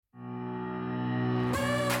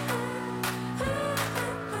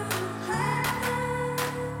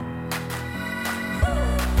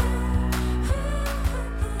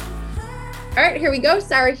All right, here we go.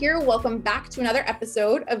 Sarah here. Welcome back to another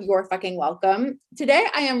episode of You're Fucking Welcome. Today,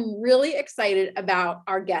 I am really excited about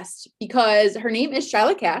our guest because her name is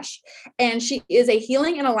Shyla Cash, and she is a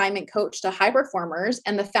healing and alignment coach to high performers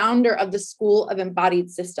and the founder of the School of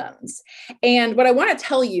Embodied Systems. And what I want to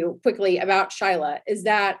tell you quickly about Shyla is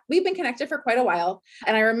that we've been connected for quite a while.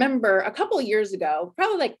 And I remember a couple of years ago,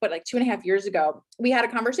 probably like 2.5 years ago, we had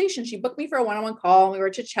a conversation. She booked me for a one-on-one call and we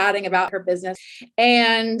were chit-chatting about her business.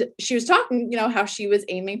 And she was talking, how she was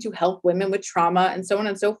aiming to help women with trauma and so on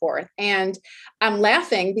and so forth. And I'm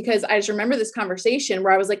laughing because I just remember this conversation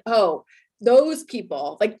where I was like, oh, those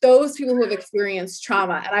people who have experienced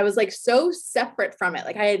trauma. And I was like, so separate from it.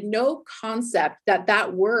 Like I had no concept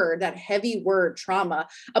that word, that heavy word trauma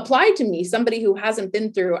applied to me, somebody who hasn't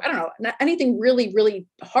been through, I don't know, anything really, really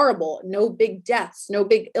horrible, no big deaths, no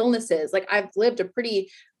big illnesses. Like I've lived a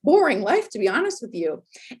pretty boring life, to be honest with you.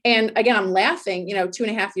 And again, I'm laughing,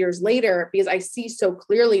 2.5 years later, because I see so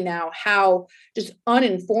clearly now how just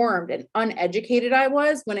uninformed and uneducated I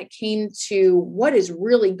was when it came to what is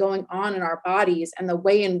really going on in our bodies and the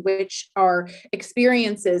way in which our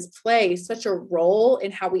experiences play such a role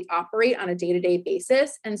in how we operate on a day-to-day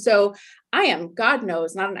basis. And so I am, God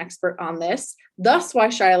knows, not an expert on this. Thus why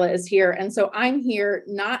Shyla is here. And so I'm here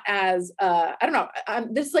not as,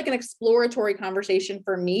 this is like an exploratory conversation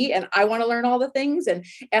for me. And I want to learn all the things and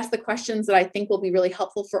ask the questions that I think will be really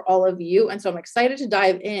helpful for all of you. And so I'm excited to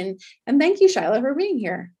dive in. And thank you, Shyla, for being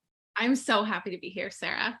here. I'm so happy to be here,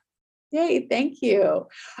 Sarah. Yay, thank you.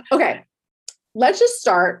 Okay, let's just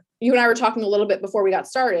start. You and I were talking a little bit before we got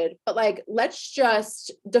started, but let's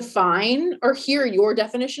just define or hear your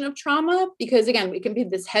definition of trauma, because again, it can be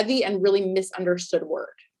this heavy and really misunderstood word.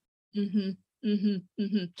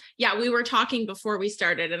 Yeah, we were talking before we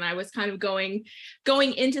started and I was kind of going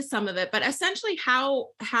into some of it, but essentially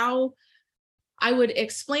how I would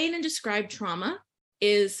explain and describe trauma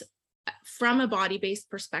is from a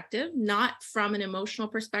body-based perspective, not from an emotional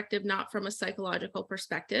perspective, not from a psychological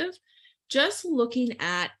perspective, just looking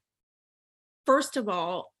at, first of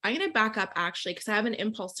all, I'm going to back up actually, because I have an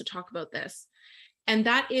impulse to talk about this. And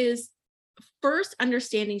that is first,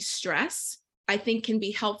 understanding stress, I think can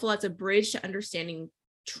be helpful as a bridge to understanding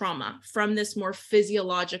trauma from this more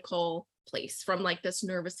physiological place, from this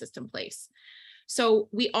nervous system place. So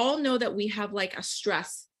we all know that we have a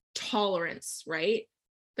stress tolerance, right?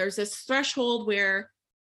 There's this threshold where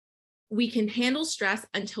we can handle stress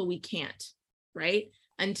until we can't, right?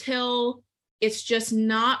 Until it's just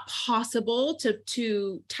not possible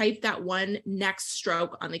to type that one next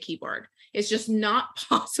stroke on the keyboard. It's just not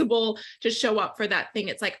possible to show up for that thing.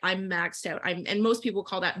 It's like, I'm maxed out. And most people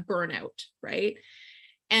call that burnout, right?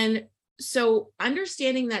 And so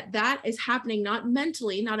understanding that is happening, not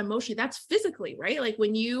mentally, not emotionally, that's physically, right? Like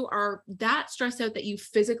when you are that stressed out that you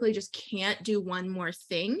physically just can't do one more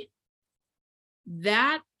thing,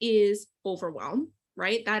 that is overwhelm,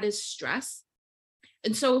 right? That is stress.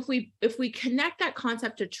 And so if we connect that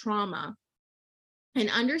concept to trauma and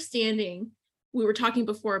understanding, we were talking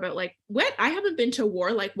before about what I haven't been to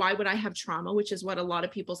war, why would I have trauma, which is what a lot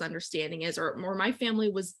of people's understanding is, or my family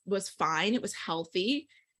was fine, it was healthy.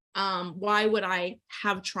 Why would I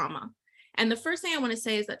have trauma? And the first thing I want to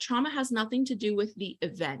say is that trauma has nothing to do with the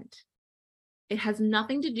event. It has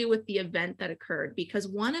nothing to do with the event that occurred, because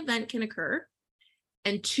one event can occur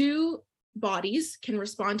and two bodies can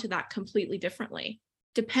respond to that completely differently,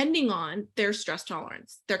 depending on their stress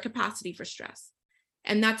tolerance, their capacity for stress.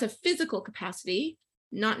 And that's a physical capacity,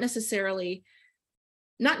 not necessarily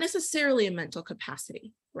a mental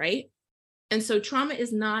capacity, right? And so trauma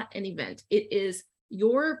is not an event. It is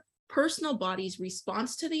your personal body's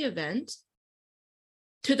response to the event,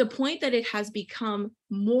 to the point that it has become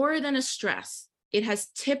more than a stress. It has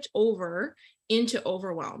tipped over into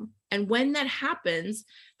overwhelm. And when that happens,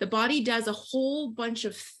 the body does a whole bunch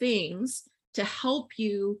of things to help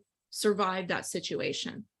you survive that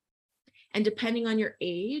situation. And depending on your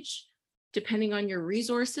age, depending on your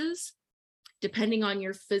resources, depending on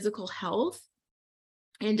your physical health,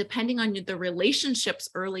 and depending on the relationships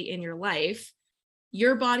early in your life,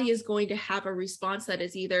 your body is going to have a response that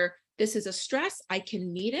is either, this is a stress, I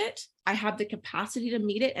can meet it, I have the capacity to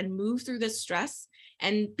meet it and move through this stress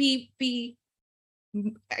and be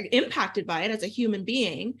impacted by it as a human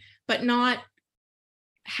being, but not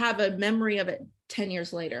have a memory of it 10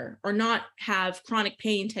 years later, or not have chronic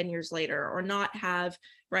pain 10 years later, or not have,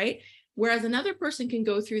 right? Whereas another person can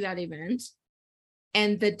go through that event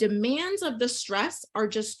and the demands of the stress are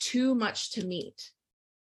just too much to meet.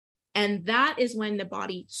 And that is when the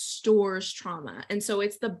body stores trauma. And so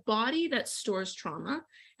it's the body that stores trauma.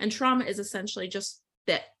 And trauma is essentially just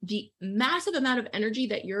that the massive amount of energy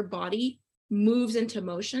that your body moves into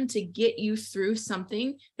motion to get you through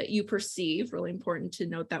something that you perceive, really important to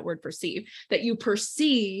note that word perceive, that you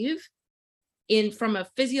perceive in from a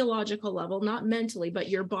physiological level, not mentally, but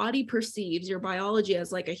your body perceives, your biology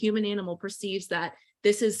as like a human animal perceives that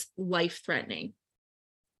this is life-threatening.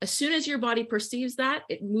 As soon as your body perceives that,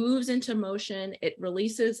 it moves into motion, it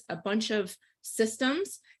releases a bunch of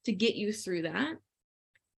systems to get you through that.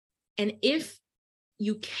 And if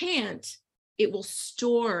you can't, it will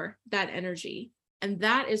store that energy. And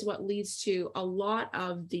that is what leads to a lot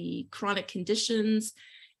of the chronic conditions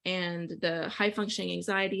and the high functioning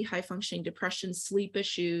anxiety, high functioning depression, sleep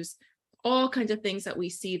issues, all kinds of things that we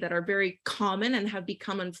see that are very common and have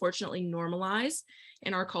become unfortunately normalized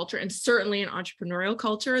in our culture. And certainly in entrepreneurial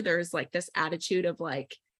culture, there's like this attitude of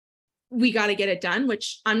like, we got to get it done,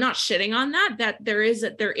 which I'm not shitting on that there is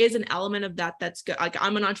an element of that that's good. Like,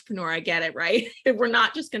 I'm an entrepreneur, I get it, right? We're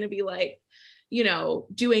not just going to be like,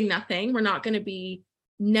 doing nothing. We're not going to be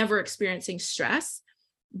never experiencing stress.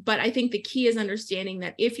 But I think the key is understanding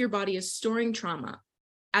that if your body is storing trauma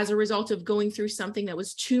as a result of going through something that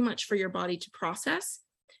was too much for your body to process,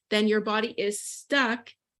 then your body is stuck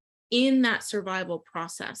in that survival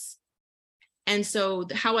process. And so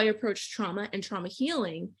how I approach trauma and trauma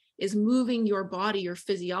healing is moving your body, your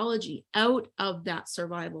physiology out of that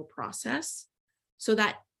survival process so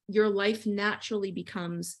that your life naturally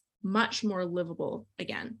becomes much more livable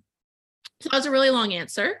again. So that's a really long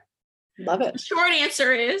answer. Love it. The short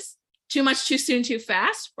answer is too much, too soon, too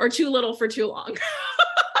fast, or too little for too long.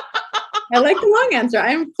 I like the long answer.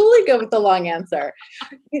 I'm fully good with the long answer.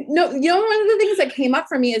 One of the things that came up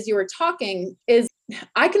for me as you were talking is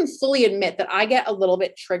I can fully admit that I get a little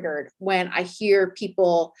bit triggered when I hear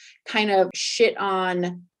people kind of shit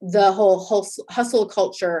on the whole hustle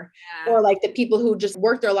culture, or like the people who just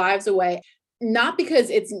work their lives away. Not because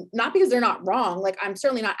they're not wrong. Like, I'm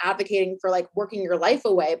certainly not advocating for like working your life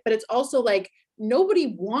away, but it's also like,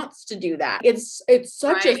 nobody wants to do that. It's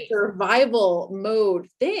such a survival mode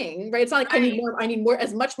thing, right? It's not like I need more,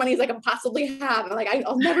 as much money as I can possibly have. And like,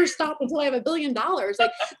 I'll never stop until I have $1 billion.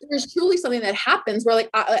 Like, there's truly something that happens where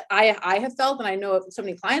like, I have felt, and I know so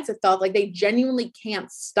many clients have felt like they genuinely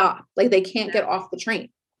can't stop. Like, they can't get off the train.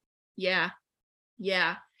 Yeah.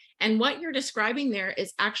 Yeah. And what you're describing there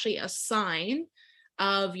is actually a sign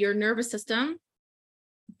of your nervous system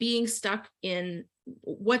being stuck in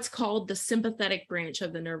what's called the sympathetic branch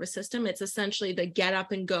of the nervous system. It's essentially the get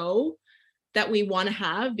up and go that we want to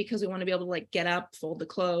have because we want to be able to like get up, fold the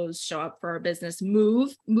clothes, show up for our business,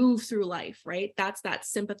 move through life, right? That's that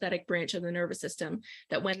sympathetic branch of the nervous system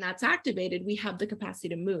that when that's activated, we have the capacity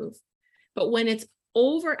to move. But when it's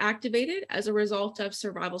overactivated as a result of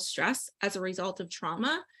survival stress, as a result of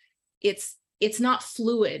trauma, it's not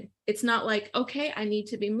fluid. It's not like, okay, I need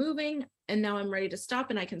to be moving and now I'm ready to stop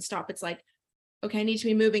and I can stop. It's like, okay, I need to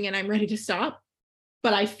be moving and I'm ready to stop,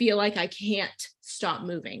 but I feel like I can't stop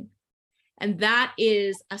moving. And that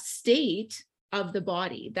is a state of the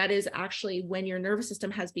body. That is actually when your nervous system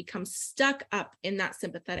has become stuck up in that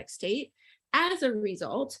sympathetic state as a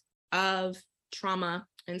result of trauma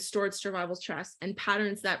and stored survival stress and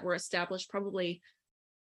patterns that were established probably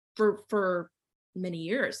for many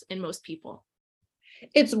years in most people.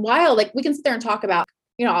 It's wild. Like, we can sit there and talk about,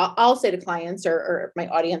 I'll say to clients or my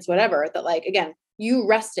audience, whatever, that like, again, you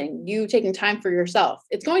resting, you taking time for yourself,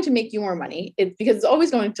 it's going to make you more money. It's because it's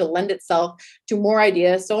always going to lend itself to more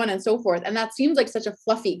ideas, so on and so forth. And that seems like such a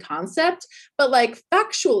fluffy concept, but like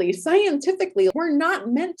factually, scientifically, we're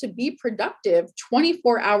not meant to be productive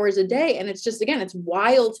 24 hours a day. And it's just, again, it's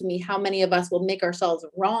wild to me how many of us will make ourselves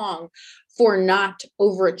wrong for not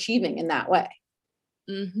overachieving in that way.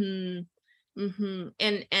 Mm-hmm. Mm-hmm.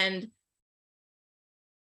 And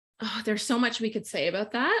there's so much we could say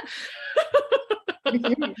about that.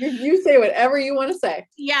 You say whatever you want to say.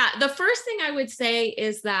 Yeah. The first thing I would say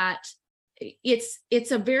is that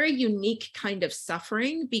it's a very unique kind of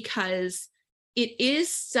suffering because it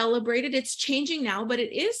is celebrated. It's changing now, but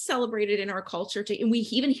it is celebrated in our culture too. And we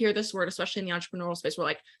even hear this word, especially in the entrepreneurial space. We're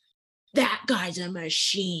like, that guy's a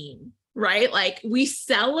machine, right? Like, we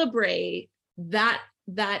celebrate that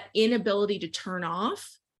inability to turn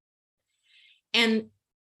off. And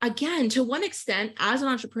again, to one extent, as an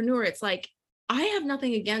entrepreneur, it's like, I have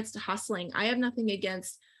nothing against hustling. I have nothing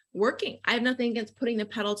against working. I have nothing against putting the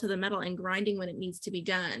pedal to the metal and grinding when it needs to be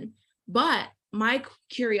done. But my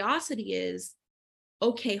curiosity is,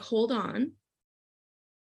 okay, hold on.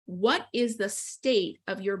 What is the state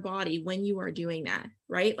of your body when you are doing that,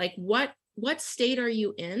 right? Like, what state are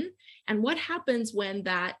you in? And what happens when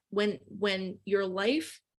your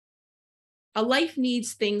life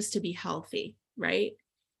needs things to be healthy, right?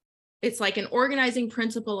 It's like an organizing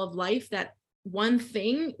principle of life that one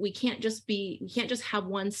thing. We can't just have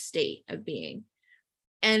one state of being.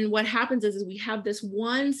 And what happens is we have this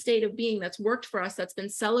one state of being that's worked for us, that's been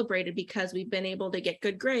celebrated because we've been able to get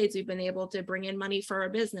good grades, we've been able to bring in money for our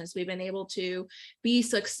business, we've been able to be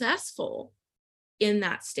successful in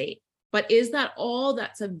that state. But is that all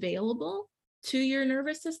that's available to your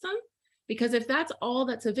nervous system? Because if that's all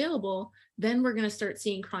that's available, then we're going to start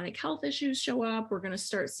seeing chronic health issues show up. We're going to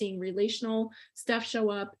start seeing relational stuff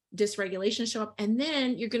show up, dysregulation show up. And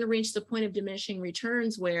then you're going to reach the point of diminishing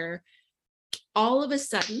returns where all of a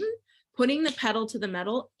sudden putting the pedal to the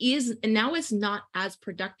metal is not as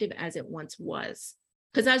productive as it once was.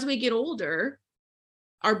 Because as we get older,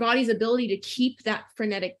 our body's ability to keep that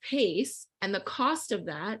frenetic pace and the cost of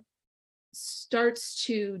that starts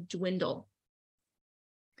to dwindle.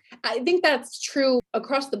 I think that's true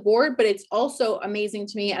across the board, but it's also amazing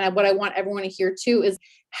to me. And what I want everyone to hear too is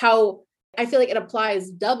how I feel like it applies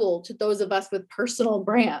double to those of us with personal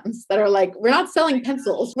brands that are like, we're not selling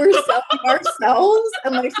pencils, we're selling ourselves.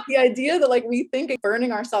 And like the idea that like we think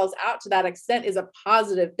burning ourselves out to that extent is a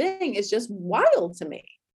positive thing is just wild to me.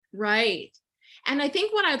 Right. And I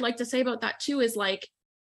think what I'd like to say about that too is like,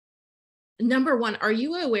 number one, are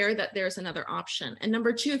you aware that there's another option? And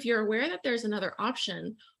number two, if you're aware that there's another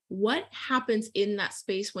option, what happens in that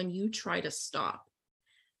space when you try to stop?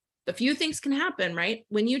 A few things can happen, right?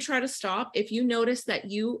 When you try to stop, if you notice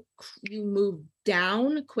that you move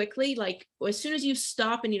down quickly, like as soon as you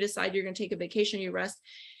stop and you decide you're going to take a vacation, you rest.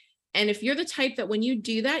 And if you're the type that when you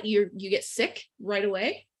do that, you get sick right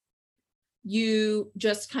away, you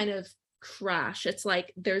just kind of crash. It's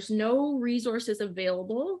like there's no resources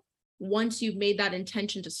available once you've made that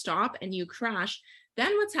intention to stop and you crash.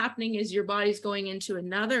 Then what's happening is your body's going into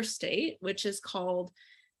another state, which is called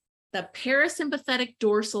the parasympathetic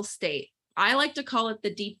dorsal state. I like to call it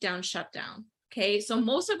the deep down shutdown. Okay. So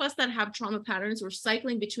most of us that have trauma patterns, we're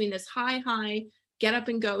cycling between this high, get up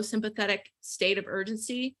and go sympathetic state of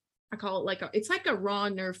urgency. I call it it's like a raw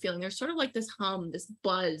nerve feeling. There's sort of like this hum, this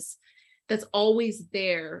buzz that's always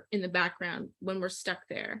there in the background when we're stuck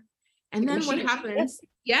there. And then what happens?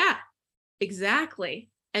 Yeah, exactly.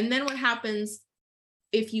 And then what happens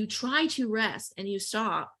if you try to rest and you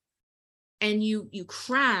stop and you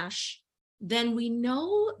crash, then we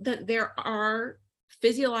know that there are,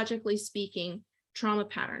 physiologically speaking, trauma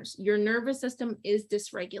patterns. Your nervous system is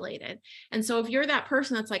dysregulated. And so if you're that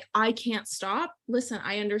person that's like, I can't stop, listen,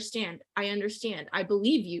 I understand. I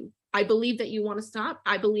believe you. I believe that you want to stop.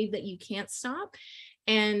 I believe that you can't stop.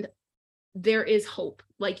 And there is hope.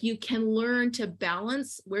 Like you can learn to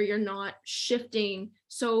balance where you're not shifting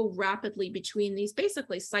so rapidly between these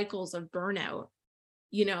basically cycles of burnout,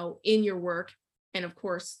 in your work. And of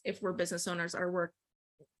course, if we're business owners, our work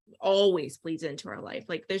always bleeds into our life.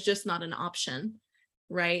 Like there's just not an option,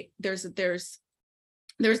 right? There's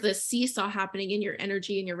this seesaw happening in your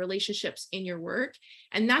energy, in your relationships, in your work.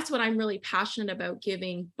 And that's what I'm really passionate about,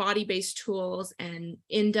 giving body-based tools and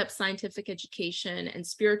in-depth scientific education and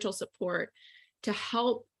spiritual support to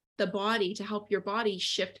help your body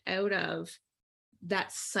shift out of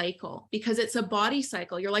that cycle, because it's a body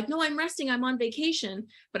cycle. You're like, no, I'm resting, I'm on vacation,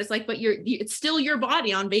 but it's like, it's still your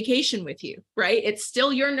body on vacation with you, right? It's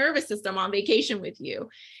still your nervous system on vacation with you.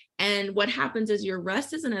 And what happens is your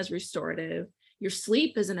rest isn't as restorative, your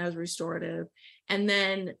sleep isn't as restorative, and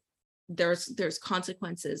then there's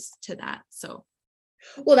consequences to that. So,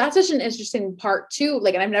 well, that's such an interesting part too.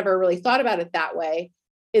 Like, and I've never really thought about it that way.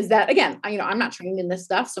 Is that, again, I'm not trained in this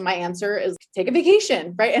stuff. So my answer is take a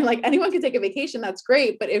vacation, right? And like anyone can take a vacation, that's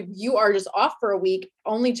great. But if you are just off for a week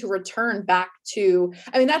only to return back to,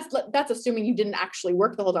 that's assuming you didn't actually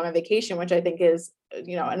work the whole time on vacation, which I think is,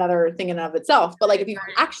 another thing in and of itself. But like if you're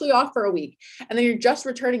actually off for a week and then you're just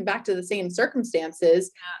returning back to the same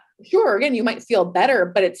circumstances, sure, again, you might feel better,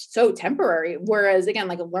 but it's so temporary. Whereas again,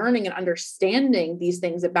 like learning and understanding these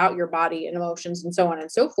things about your body and emotions and so on and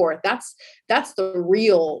so forth, that's the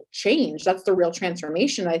real change. That's the real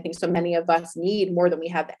transformation I think so many of us need more than we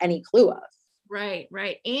have any clue of. Right.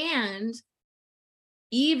 And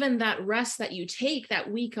even that rest that you take, that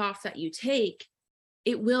week off that you take,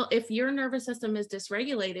 it will, if your nervous system is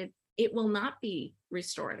dysregulated, it will not be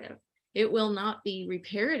restorative. It will not be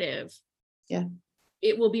reparative. Yeah.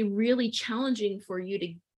 It will be really challenging for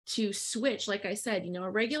you to switch. Like I said, a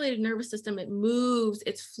regulated nervous system, it moves,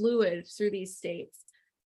 it's fluid through these states.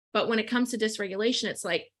 But when it comes to dysregulation, it's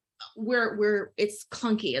like it's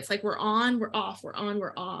clunky. It's like we're on, we're off, we're on,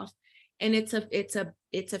 we're off. And it's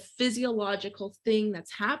a physiological thing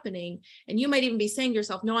that's happening. And you might even be saying to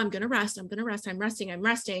yourself, no, I'm going to rest. I'm resting.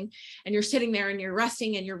 And you're sitting there and you're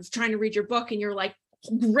resting and you're trying to read your book and you're like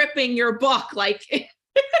gripping your book, like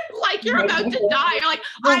like you're about to die. You're like,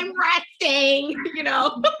 I'm resting, you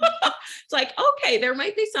know? It's like, okay, there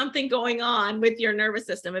might be something going on with your nervous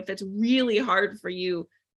system if it's really hard for you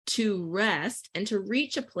to rest and to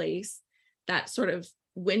reach a place, that sort of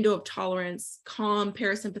window of tolerance, calm,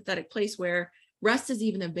 parasympathetic place where rest is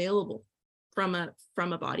even available from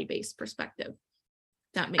a body-based perspective.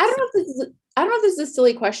 That makes sense. I don't know if this is a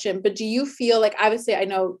silly question, but do you feel like, obviously I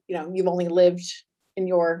know, you know, you've only lived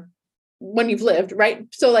when you've lived, right?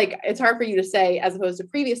 So like, it's hard for you to say as opposed to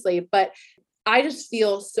previously, but I just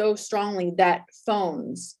feel so strongly that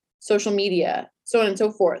phones, social media, so on and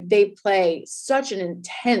so forth, they play such an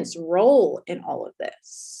intense role in all of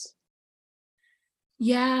this.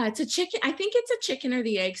 Yeah, I think it's a chicken or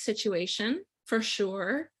the egg situation for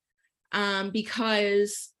sure.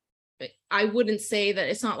 Because I wouldn't say that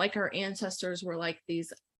it's not like our ancestors were like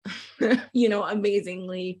these, you know,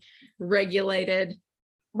 amazingly regulated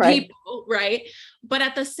people, right? But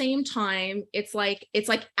at the same time, it's like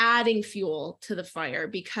adding fuel to the fire,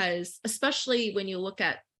 because especially when you look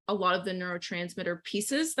at a lot of the neurotransmitter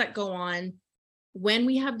pieces that go on when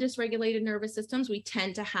we have dysregulated nervous systems, we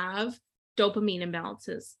tend to have dopamine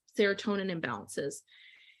imbalances, serotonin imbalances.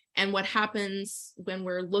 And what happens when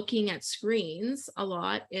we're looking at screens a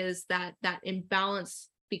lot is that imbalance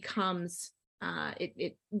becomes,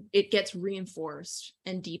 it gets reinforced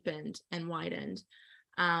and deepened and widened.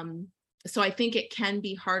 So I think it can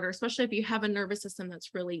be harder, especially if you have a nervous system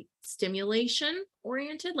that's really stimulation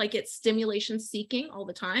oriented, like it's stimulation seeking all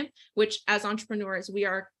the time, which as entrepreneurs, we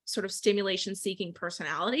are sort of stimulation seeking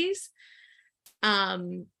personalities.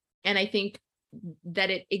 And I think that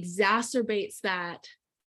it exacerbates that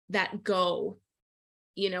go,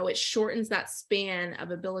 you know, it shortens that span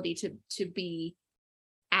of ability to be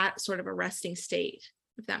at sort of a resting state,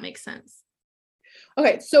 if that makes sense.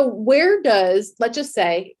 Okay. So let's just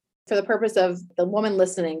say, for the purpose of the woman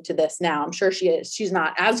listening to this now, I'm sure she's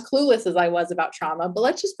not as clueless as I was about trauma, but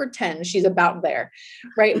let's just pretend she's about there,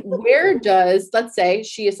 right? Let's say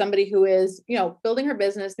she is somebody who is, you know, building her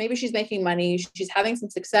business, maybe she's making money, she's having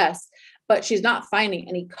some success, but she's not finding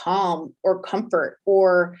any calm or comfort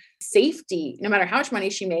or safety, no matter how much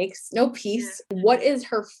money she makes, no peace. What is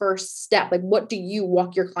her first step? Like, what do you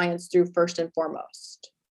walk your clients through first and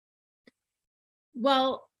foremost?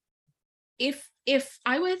 Well, if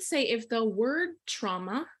I would say, if the word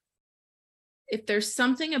trauma, if there's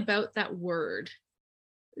something about that word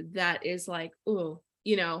that is like, oh,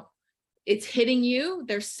 you know, it's hitting you,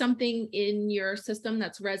 there's something in your system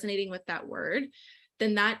that's resonating with that word,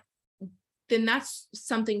 then that's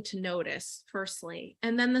something to notice firstly.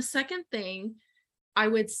 And then the second thing I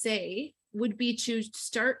would say would be to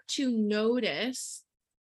start to notice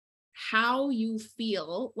how you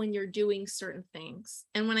feel when you're doing certain things.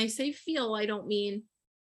 And when I say feel, I don't mean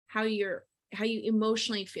how you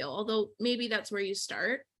emotionally feel, although maybe that's where you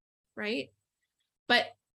start, right? But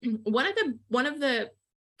one of the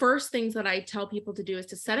first things that I tell people to do is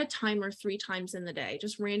to set a timer 3 times in the day,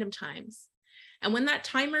 just random times. And when that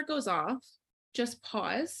timer goes off, just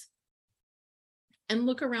pause and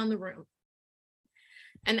look around the room.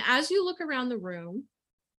 And as you look around the room,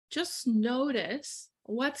 just notice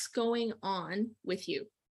what's going on with you.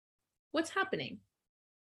 What's happening?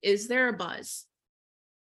 Is there a buzz?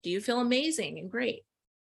 Do you feel amazing and great?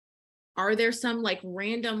 Are there some like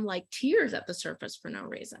random like tears at the surface for no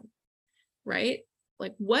reason? Right?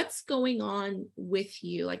 Like, what's going on with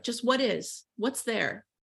you? Like, just what's there?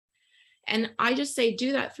 And I just say,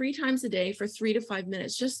 do that 3 times a day for 3 to 5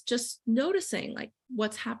 minutes, just noticing like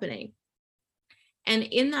what's happening. And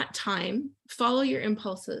in that time, follow your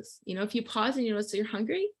impulses. You know, if you pause and you notice that you're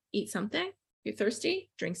hungry, eat something. You're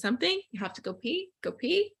thirsty, drink something. You have to go pee,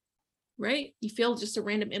 right? You feel just a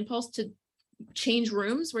random impulse to change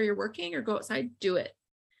rooms where you're working or go outside, do it.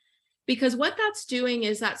 Because what that's doing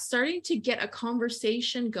is that's starting to get a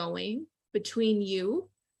conversation going between you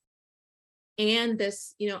and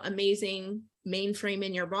this, you know, amazing mainframe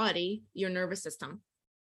in your body, your nervous system.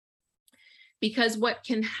 Because what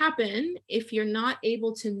can happen if you're not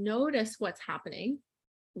able to notice what's happening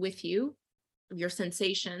with you, your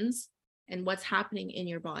sensations, and what's happening in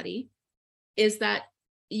your body, is that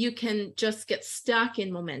you can just get stuck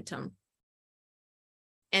in momentum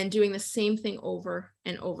and doing the same thing over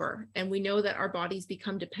and over. And we know that our bodies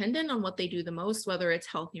become dependent on what they do the most, whether it's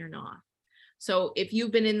healthy or not. So if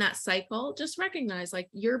you've been in that cycle, just recognize like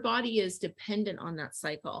your body is dependent on that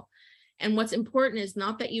cycle. And what's important is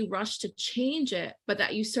not that you rush to change it, but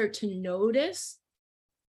that you start to notice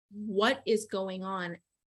what is going on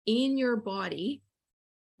in your body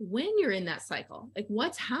when you're in that cycle, like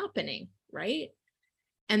what's happening, right?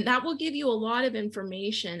 And that will give you a lot of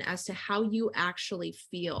information as to how you actually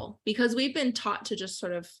feel, because we've been taught to just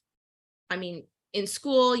sort of, I mean, in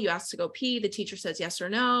school, you ask to go pee, the teacher says yes or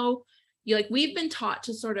no. We've been taught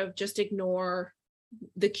to sort of just ignore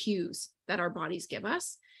the cues that our bodies give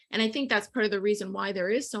us. And I think that's part of the reason why there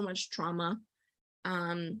is so much trauma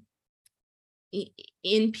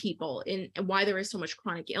in people, in why there is so much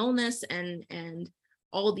chronic illness and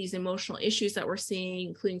all of these emotional issues that we're seeing,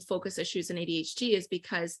 including focus issues and ADHD, is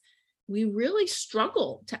because we really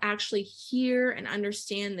struggle to actually hear and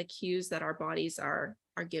understand the cues that our bodies are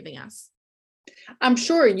giving us. I'm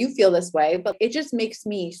sure you feel this way, but it just makes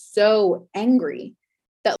me so angry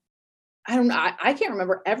that I don't know. I can't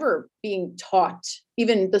remember ever being taught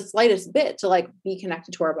even the slightest bit to like be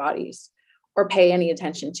connected to our bodies or pay any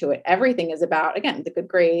attention to it. Everything is about, again, the good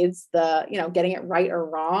grades, the, getting it right or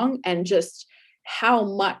wrong, and just how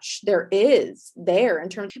much there is there in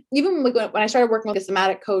terms of, even when I started working with a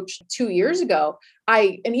somatic coach 2 years ago,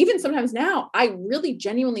 and even sometimes now, I really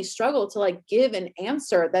genuinely struggle to like give an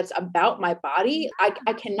answer that's about my body. I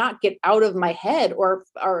cannot get out of my head or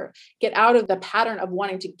get out of the pattern of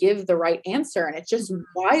wanting to give the right answer. And it's just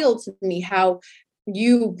wild to me how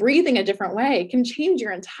you breathing a different way can change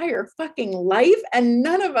your entire fucking life. And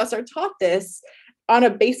none of us are taught this on a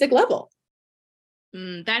basic level.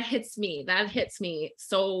 That hits me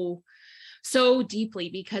so deeply,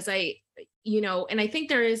 because and I think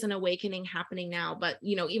there is an awakening happening now, but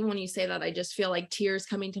even when you say that, I just feel like tears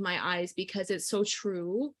coming to my eyes, because it's so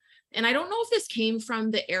true. And I don't know if this came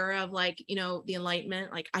from the era of like, the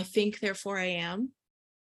Enlightenment, like I think, therefore I am,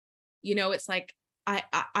 it's like,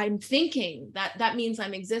 I'm thinking that means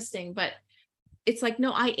I'm existing, but it's like,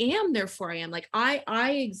 no, I am, therefore I am, like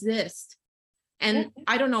I exist. And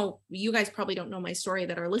I don't know, you guys probably don't know my story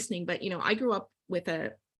that are listening, but, I grew up with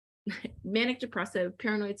a manic depressive,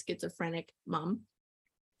 paranoid schizophrenic mom,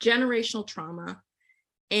 generational trauma.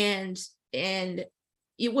 And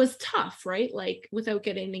it was tough, right? Like without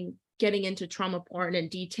getting into trauma porn and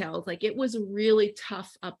details, like it was a really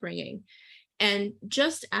tough upbringing. And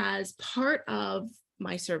just as part of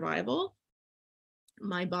my survival,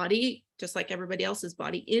 my body, just like everybody else's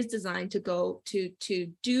body, is designed to go to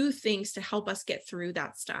do things to help us get through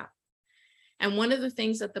that stuff. And one of the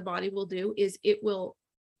things that the body will do is it will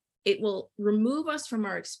remove us from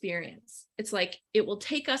our experience. It's like it will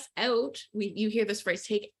take us out. You hear this phrase,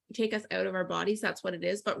 take us out of our bodies. That's what it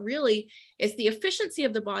is. But really, it's the efficiency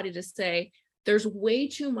of the body to say, there's way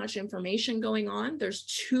too much information going on. There's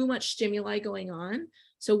too much stimuli going on.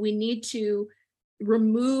 So we need to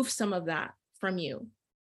remove some of that from you,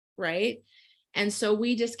 right? And so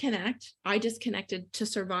we disconnect. I disconnected to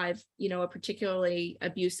survive, a particularly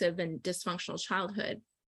abusive and dysfunctional childhood.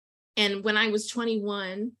 And when I was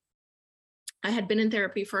 21, I had been in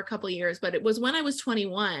therapy for a couple of years, but it was when I was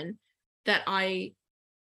 21 that I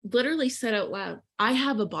literally said out loud, I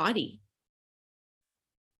have a body.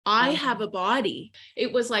 I have a body.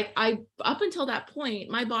 It was like up until that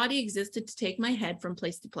point, my body existed to take my head from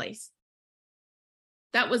place to place.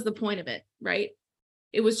 That was the point of it, right?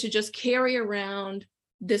 It was to just carry around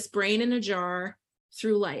this brain in a jar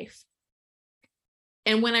through life.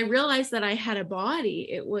 And when I realized that I had a body,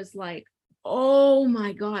 it was like, oh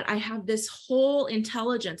my God, I have this whole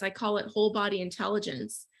intelligence. I call it whole body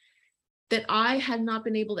intelligence that I had not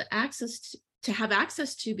been able to have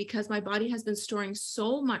access to because my body has been storing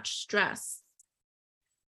so much stress.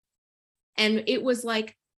 And it was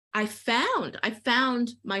like, I found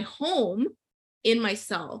my home in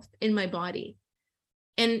myself, in my body.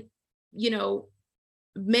 And,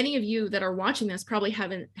 many of you that are watching this probably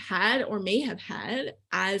haven't had or may have had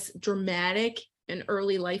as dramatic an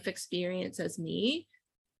early life experience as me,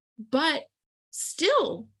 but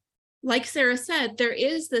still, like Sarah said, there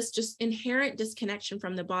is this just inherent disconnection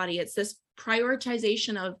from the body. It's this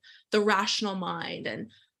prioritization of the rational mind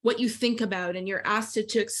and what you think about, and you're asked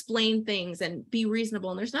to explain things and be reasonable.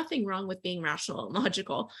 And there's nothing wrong with being rational and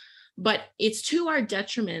logical, but it's to our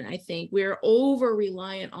detriment. I think we're over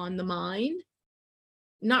reliant on the mind,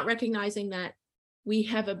 not recognizing that we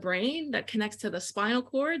have a brain that connects to the spinal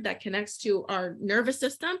cord, that connects to our nervous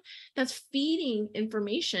system, that's feeding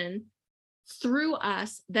information through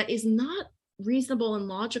us that is not reasonable and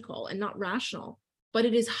logical and not rational, but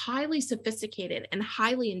it is highly sophisticated and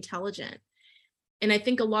highly intelligent. And I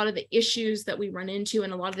think a lot of the issues that we run into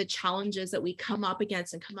and a lot of the challenges that we come up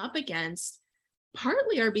against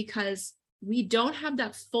partly are because we don't have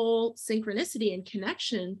that full synchronicity and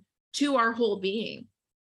connection to our whole being.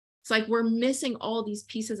 It's like we're missing all these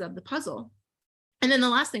pieces of the puzzle. And then the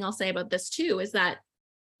last thing I'll say about this too is that,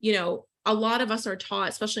 a lot of us are taught,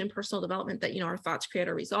 especially in personal development, that, our thoughts create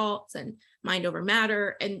our results and mind over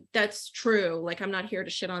matter. And that's true. Like, I'm not here to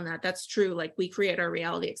shit on that. That's true. Like, we create our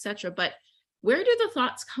reality, etc. But where do the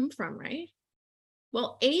thoughts come from, right?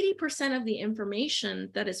 Well, 80% of the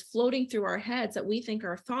information that is floating through our heads that we think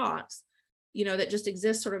are thoughts, that just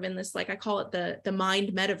exist sort of in this, like, I call it the mind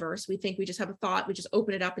metaverse. We think we just have a thought, we just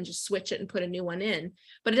open it up and just switch it and put a new one in,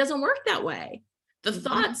 but it doesn't work that way. The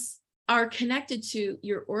thoughts are connected to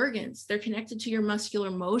your organs. They're connected to your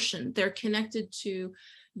muscular motion. They're connected to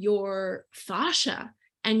your fascia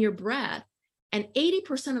and your breath. And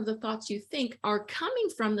 80% of the thoughts you think are coming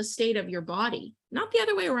from the state of your body, not the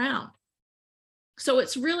other way around. So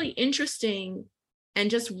it's really interesting,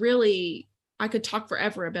 and just really, I could talk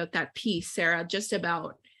forever about that piece, Sarah, just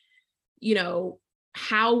about,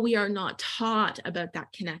 how we are not taught about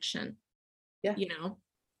that connection. Yeah.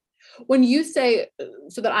 When you say,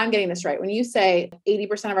 so that I'm getting this right, when you say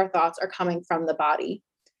 80% of our thoughts are coming from the body,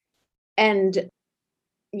 and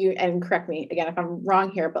correct me again if I'm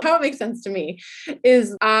wrong here, but how it makes sense to me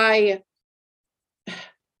is I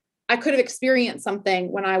could have experienced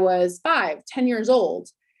something when I was 5, 10 years old,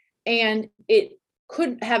 and it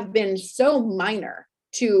could have been so minor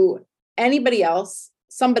to anybody else,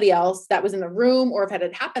 somebody else that was in the room, or if it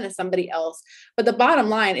had happened to somebody else. But the bottom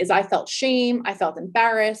line is I felt shame, I felt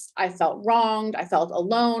embarrassed, I felt wronged, I felt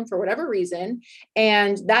alone for whatever reason.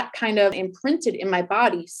 And that kind of imprinted in my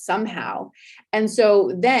body somehow. And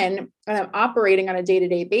so then when I'm operating on a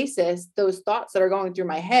day-to-day basis, those thoughts that are going through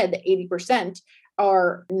my head, the 80%,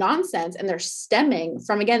 are nonsense, and they're stemming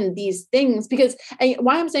from, again, these things. Because, and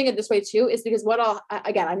why I'm saying it this way too is because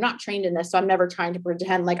I'm not trained in this, so I'm never trying to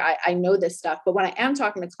pretend like I know this stuff. But when I am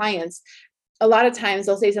talking to clients, a lot of times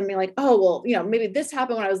they'll say something like, oh, well, maybe this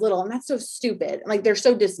happened when I was little, and that's so stupid. Like, they're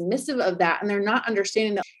so dismissive of that, and they're not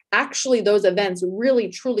understanding that actually those events really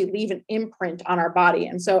truly leave an imprint on our body.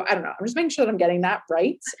 And so I don't know, I'm just making sure that I'm getting that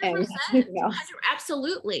right. 100%,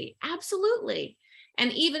 absolutely.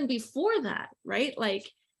 And even before that, right? Like,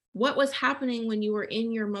 what was happening when you were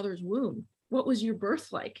in your mother's womb? What was your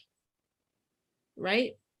birth like?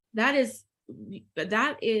 Right? That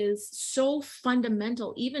is so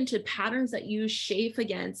fundamental, even to patterns that you chafe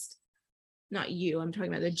against. Not you, I'm talking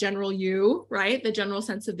about the general you, right? The general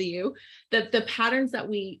sense of the you, the patterns that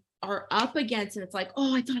we are up against. And it's like,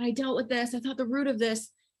 oh, I thought I dealt with this. I thought the root of this.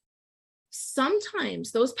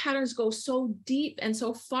 Sometimes those patterns go so deep and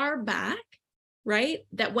so far back, right,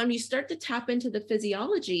 that when you start to tap into the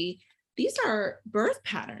physiology, these are birth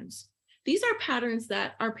patterns. These are patterns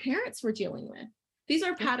that our parents were dealing with. These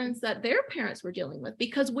are patterns that their parents were dealing with.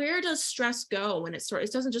 Because where does stress go when it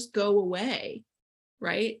doesn't just go away,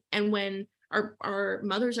 right? And when our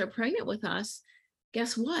mothers are pregnant with us,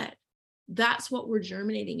 guess what? That's what we're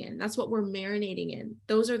germinating in. That's what we're marinating in.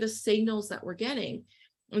 Those are the signals that we're getting.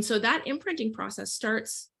 And so that imprinting process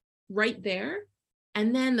starts right there.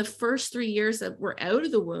 And then the first 3 years that we're out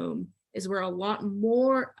of the womb is where a lot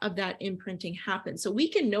more of that imprinting happens. So we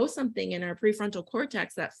can know something in our prefrontal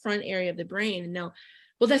cortex, that front area of the brain, and know,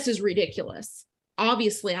 well, this is ridiculous.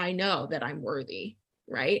 Obviously, I know that I'm worthy,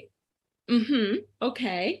 right?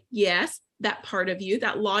 Okay, yes, that part of you,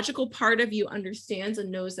 that logical part of you understands and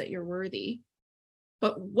knows that you're worthy.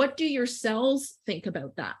 But what do your cells think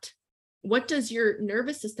about that? What does your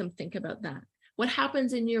nervous system think about that? What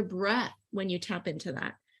happens in your breath when you tap into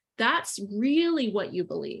that? That's really what you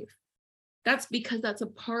believe. That's because that's a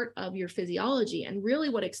part of your physiology. And really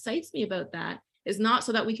what excites me about that is not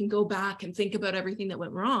so that we can go back and think about everything that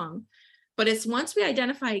went wrong, but it's once we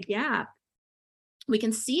identify a gap, we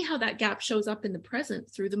can see how that gap shows up in the present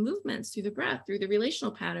through the movements, through the breath, through the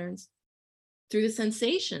relational patterns, through the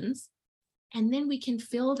sensations. And then we can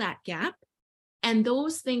fill that gap. And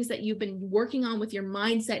those things that you've been working on with your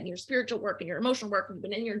mindset and your spiritual work and your emotional work, and you've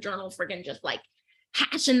been in your journal friggin' just like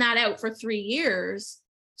hashing that out for 3 years,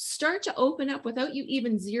 start to open up without you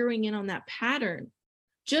even zeroing in on that pattern.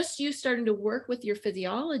 Just you starting to work with your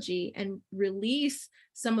physiology and release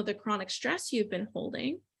some of the chronic stress you've been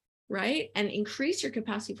holding, right? And increase your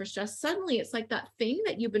capacity for stress. Suddenly it's like that thing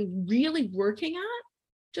that you've been really working at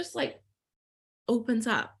just like opens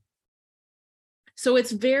up. So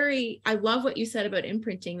it's I love what you said about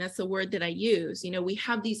imprinting. That's the word that I use. We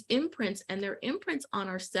have these imprints, and they're imprints on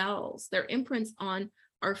our cells. They're imprints on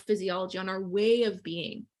our physiology, on our way of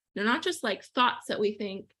being. They're not just like thoughts that we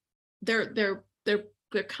think. They're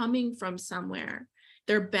coming from somewhere.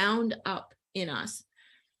 They're bound up in us.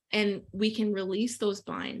 And we can release those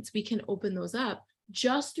binds. We can open those up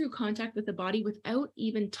just through contact with the body without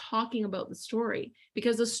even talking about the story,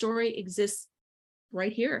 because the story exists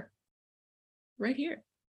right here.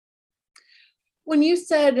 When you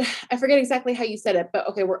said, I forget exactly how you said it, but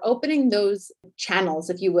okay, we're opening those channels,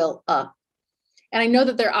 if you will, up. And I know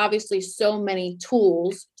that there are obviously so many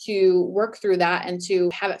tools to work through that and to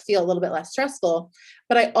have it feel a little bit less stressful.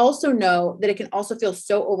 But I also know that it can also feel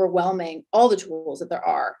so overwhelming, all the tools that there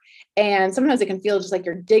are. And sometimes it can feel just like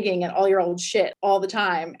you're digging at all your old shit all the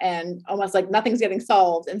time and almost like nothing's getting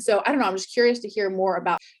solved. And so I don't know, I'm just curious to hear more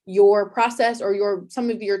about your process or some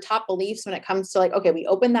of your top beliefs when it comes to like, okay, we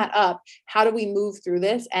open that up. How do we move through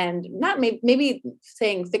this? And not maybe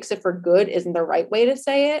saying fix it for good isn't the right way to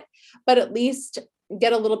say it, but at least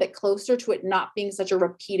get a little bit closer to it not being such a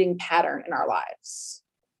repeating pattern in our lives?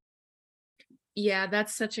 Yeah,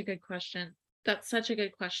 that's such a good question. That's such a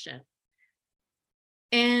good question.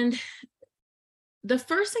 And the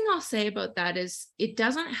first thing I'll say about that is it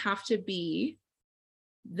doesn't have to be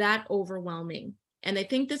that overwhelming. And I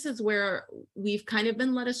think this is where we've kind of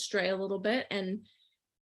been led astray a little bit. And,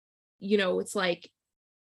 it's like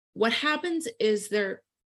what happens is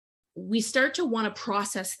we start to want to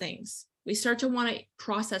process things. We start to want to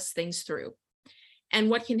process things through. And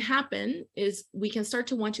what can happen is we can start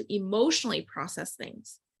to want to emotionally process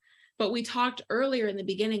things. But we talked earlier in the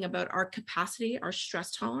beginning about our capacity, our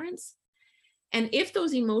stress tolerance. And if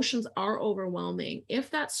those emotions are overwhelming, if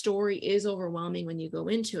that story is overwhelming when you go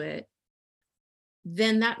into it,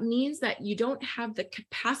 then that means that you don't have the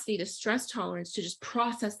capacity to stress tolerance to just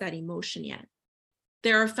process that emotion yet.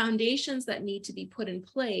 There are foundations that need to be put in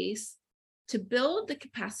place to build the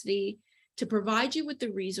capacity to provide you with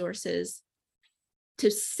the resources to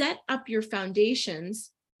set up your foundations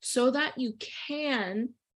so that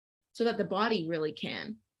the body really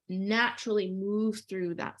can naturally move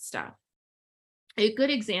through that stuff. A good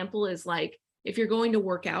example is like if you're going to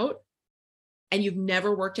work out and you've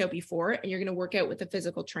never worked out before and you're going to work out with a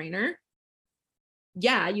physical trainer.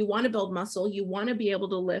 Yeah, you want to build muscle. You want to be able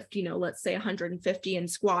to lift, let's say 150 and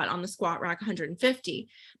squat on the squat rack 150.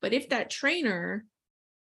 But if that trainer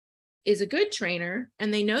is a good trainer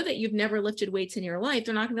and they know that you've never lifted weights in your life,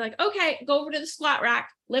 they're not going to be like, okay, go over to the squat rack,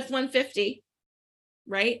 lift 150,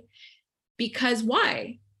 right? Because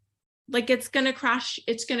why? Like it's going to crash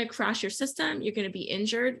your system. You're going to be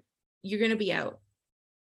injured. You're going to be out.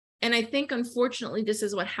 And I think, unfortunately, this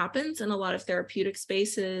is what happens in a lot of therapeutic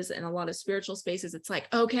spaces and a lot of spiritual spaces. It's like,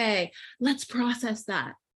 okay, let's process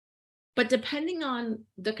that. But depending on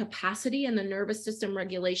the capacity and the nervous system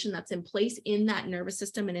regulation that's in place in that nervous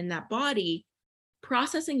system and in that body,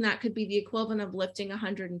 processing that could be the equivalent of lifting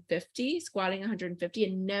 150, squatting 150,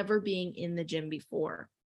 and never being in the gym before.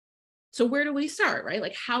 So where do we start, right?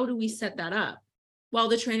 Like, how do we set that up? Well,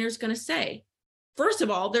 the trainer's going to say, first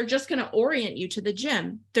of all, they're just going to orient you to the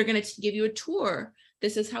gym. They're going to give you a tour.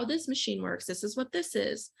 This is how this machine works. This is what this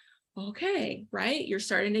is. Okay, right?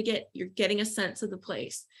 You're getting a sense of the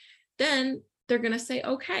place. Then they're going to say,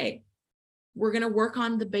 okay, we're going to work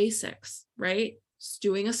on the basics, right? Just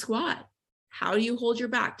doing a squat. How do you hold your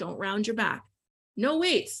back? Don't round your back. No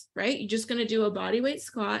weights, right? You're just going to do a body weight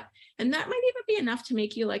squat. And that might even be enough to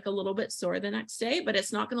make you like a little bit sore the next day, but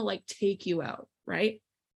it's not going to like take you out, right?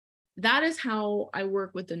 That is how I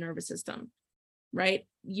work with the nervous system, right?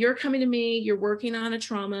 You're coming to me, you're working on a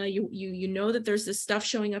trauma, you know that there's this stuff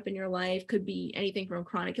showing up in your life, could be anything from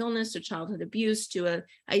chronic illness to childhood abuse to an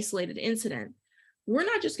isolated incident. We're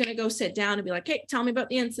not just going to go sit down and be like, hey, tell me about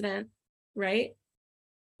the incident, right?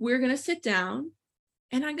 We're going to sit down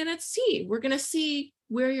and we're going to see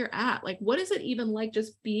where you're at. Like, what is it even like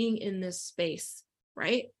just being in this space,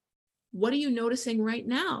 right? What are you noticing right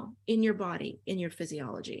now in your body, in your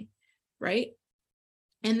physiology, right?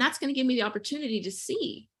 And that's going to give me the opportunity to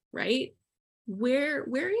see, right? Where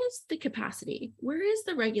is the capacity? Where is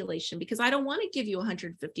the regulation? Because I don't want to give you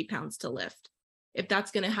 150 pounds to lift if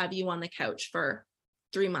that's going to have you on the couch for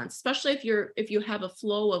 3 months, especially if you have a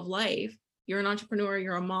flow of life, you're an entrepreneur,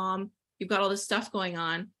 you're a mom, you've got all this stuff going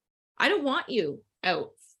on. I don't want you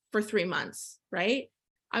out for 3 months, right?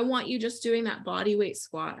 I want you just doing that body weight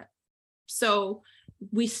squat. So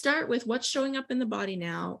we start with what's showing up in the body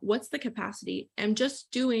now, what's the capacity, and just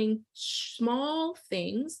doing small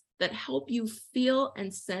things that help you feel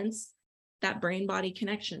and sense that brain-body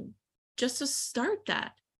connection, just to start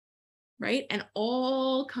that, right? And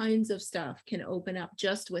all kinds of stuff can open up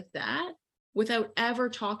just with that without ever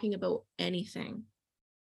talking about anything,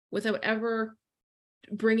 without ever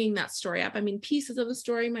bringing that story up. I mean, pieces of the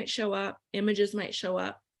story might show up, images might show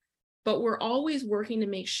up, but we're always working to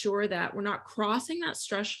make sure that we're not crossing that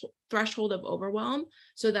stress threshold of overwhelm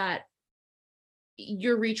so that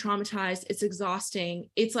you're re-traumatized, it's exhausting.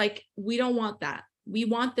 It's like, we don't want that. We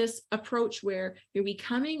want this approach where you're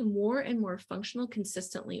becoming more and more functional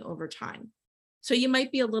consistently over time. So you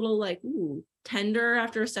might be a little like, ooh, tender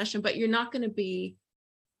after a session, but you're not going to be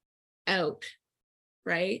out,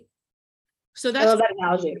 right? So I that's love that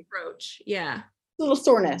analogy. the approach. Yeah. A little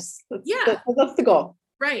soreness. Yeah. That's the goal.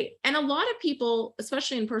 Right. And a lot of people,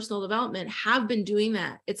 especially in personal development, have been doing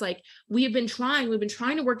that. It's like, we've been trying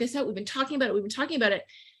to work this out. We've been talking about it.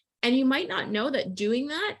 And you might not know that doing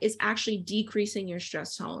that is actually decreasing your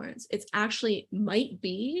stress tolerance. It's actually might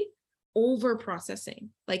be over processing.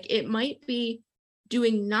 Like it might be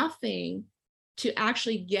doing nothing to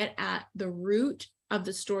actually get at the root of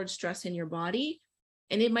the stored stress in your body.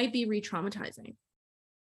 And it might be re-traumatizing.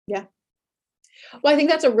 Yeah. Well, I think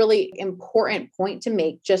that's a really important point to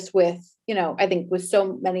make, just with, I think with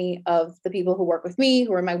so many of the people who work with me,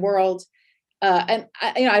 who are in my world, and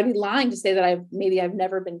I'd be lying to say that I've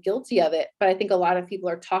never been guilty of it, but I think a lot of people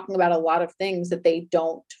are talking about a lot of things that they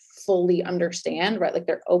don't fully understand, right? Like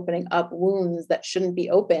they're opening up wounds that shouldn't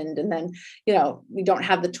be opened. And then, we don't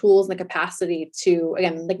have the tools and the capacity to,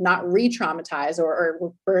 again, like not re-traumatize,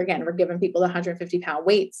 or we're giving people the 150-pound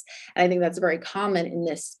weights. And I think that's very common in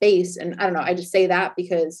this space. And I don't know, I just say that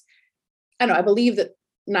because I believe that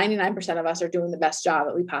 99% of us are doing the best job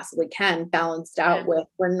that we possibly can, balanced out with,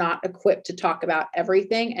 we're not equipped to talk about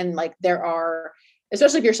everything. And like there are,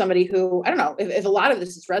 especially if you're somebody who, I don't know, if a lot of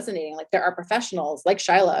this is resonating, like there are professionals like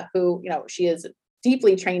Shyla who, she is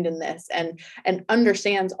deeply trained in this and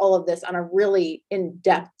understands all of this on a really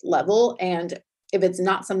in-depth level. And if it's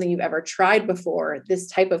not something you've ever tried before, this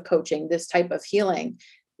type of coaching, this type of healing,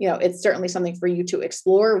 it's certainly something for you to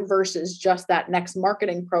explore versus just that next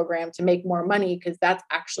marketing program to make more money, because that's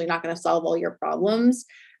actually not going to solve all your problems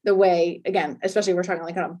the way, again, especially if we're talking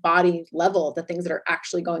like on a body level, the things that are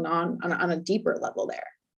actually going on a deeper level there.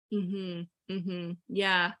 Mm-hmm. Mm-hmm.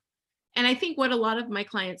 Yeah. And I think what a lot of my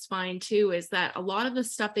clients find too is that a lot of the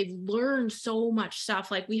stuff, they've learned so much stuff.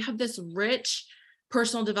 Like we have this rich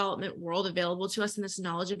personal development world available to us and this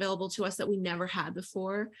knowledge available to us that we never had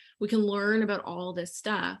before. We can learn about all this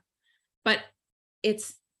stuff, but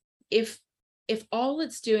it's, if all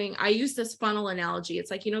it's doing, I use this funnel analogy. It's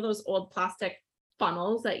like, those old plastic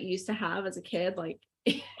funnels that you used to have as a kid, like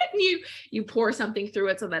you pour something through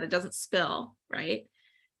it so that it doesn't spill, right?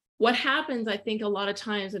 What happens, I think, a lot of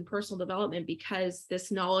times in personal development, because this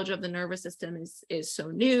knowledge of the nervous system is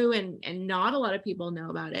so new and not a lot of people know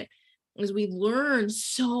about it, is we learn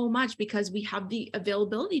so much because we have the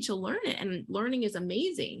availability to learn it, and learning is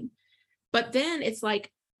amazing. But then it's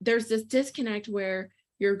like there's this disconnect where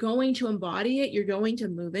you're going to embody it, you're going to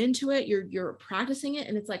move into it, you're practicing it,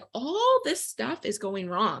 and it's like all this stuff is going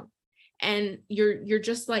wrong, and you're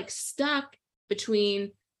just like stuck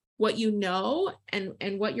between what you know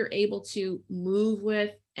and what you're able to move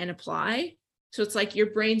with and apply. So it's like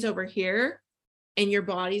your brain's over here and your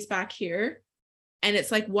body's back here. And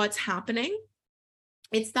it's like, what's happening?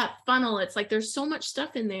 It's that funnel. It's like, there's so much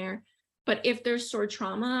stuff in there, but if there's stored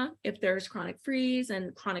trauma, if there's chronic freeze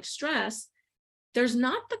and chronic stress, there's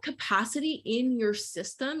not the capacity in your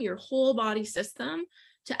system, your whole body system,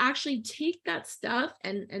 to actually take that stuff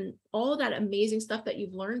and all that amazing stuff that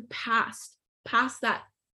you've learned past that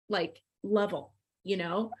like level,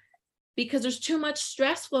 because there's too much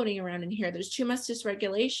stress floating around in here. There's too much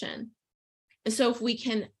dysregulation. And so if we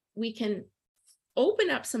can open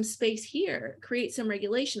up some space here, create some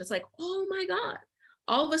regulation, it's like, oh my God,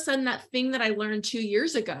 all of a sudden that thing that I learned 2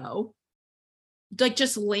 years ago, like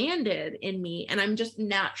just landed in me. And I'm just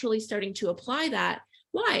naturally starting to apply that.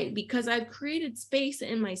 Why? Because I've created space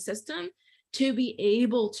in my system to be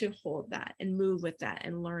able to hold that and move with that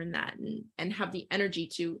and learn that and have the energy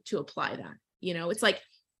to apply that. It's like,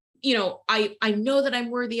 I know that I'm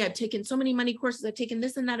worthy. I've taken so many money courses. I've taken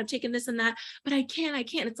this and that. I've taken this and that, but I can't.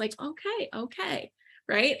 It's like, okay.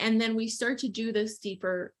 Right. And then we start to do this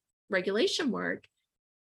deeper regulation work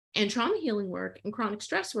and trauma healing work and chronic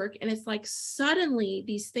stress work. And it's like, suddenly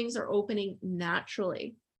these things are opening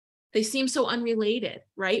naturally. They seem so unrelated,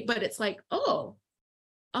 right? But it's like, oh,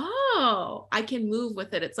 I can move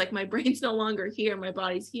with it. It's like my brain's no longer here. My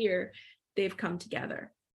body's here. They've come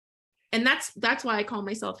together. And that's why I call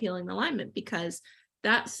myself healing alignment, because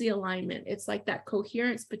that's the alignment. It's like that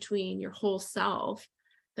coherence between your whole self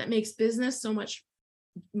that makes business so much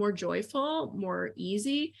more joyful, more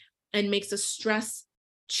easy, and makes the stress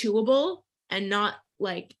chewable and not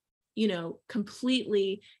like,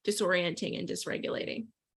 completely disorienting and dysregulating.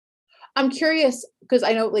 I'm curious, because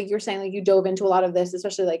I know like you're saying, like you dove into a lot of this,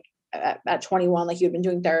 especially like at 21, like you'd been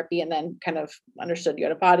doing therapy and then kind of understood you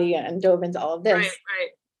had a body and dove into all of this. Right.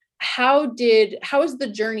 How was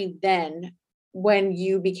the journey then when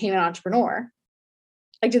you became an entrepreneur?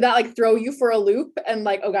 Like, did that like throw you for a loop and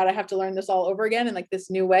like, oh God, I have to learn this all over again in like this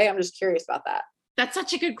new way? I'm just curious about that. That's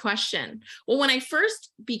such a good question. Well, when I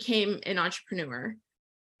first became an entrepreneur,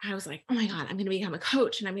 I was like, oh my God, I'm going to become a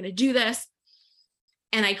coach and I'm going to do this.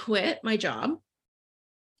 And I quit my job.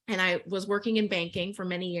 And I was working in banking for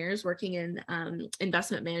many years, working in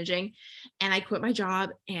investment managing. And I quit my job.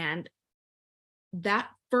 And that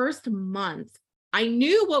first month, I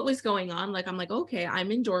knew what was going on. Like, I'm like, okay,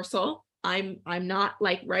 I'm in dorsal. I'm not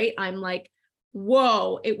like, right. I'm like,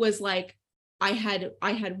 whoa. It was like, I had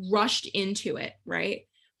rushed into it. Right.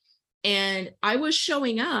 And I was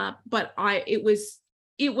showing up, but it was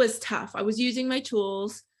tough. I was using my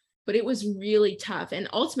tools, but it was really tough. And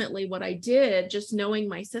ultimately what I did, just knowing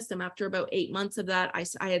my system, after about 8 months of that, I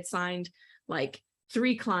had signed like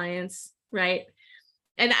 3 clients. Right.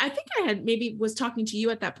 And I think I had maybe was talking to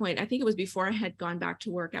you at that point. I think it was before I had gone back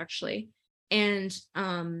to work actually. And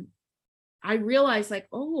I realized like,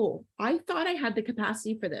 oh, I thought I had the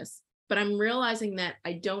capacity for this, but I'm realizing that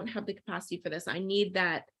I don't have the capacity for this. I need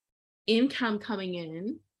that income coming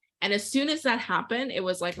in. And as soon as that happened, it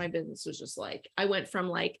was like my business was just like, I went from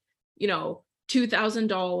like,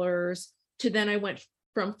 $2,000 to then I went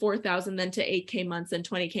from 4,000 then to 8K months and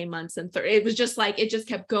 20K months. And it was just like, it just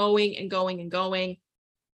kept going and going and going.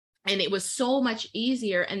 And it was so much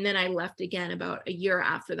easier. And then I left again about a year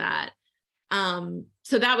after that.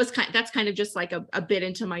 So that's kind of just like a bit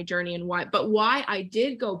into my journey and why I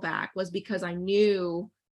did go back was because I knew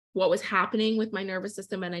what was happening with my nervous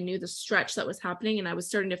system and I knew the stretch that was happening. And I was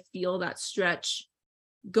starting to feel that stretch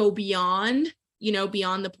go beyond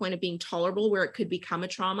the point of being tolerable where it could become a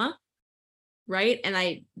trauma. Right.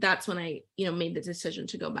 And that's when I, made the decision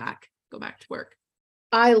to go back to work.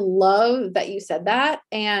 I love that you said that.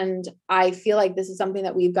 And I feel like this is something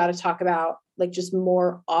that we've got to talk about, like just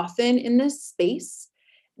more often in this space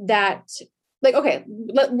that like, okay,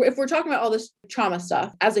 if we're talking about all this trauma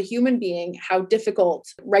stuff as a human being, how difficult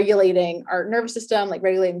regulating our nervous system, like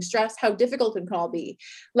regulating stress, how difficult it can all be,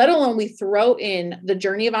 let alone we throw in the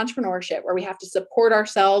journey of entrepreneurship where we have to support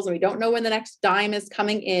ourselves and we don't know when the next dime is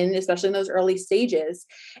coming in, especially in those early stages.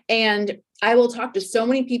 And I will talk to so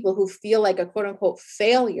many people who feel like a quote unquote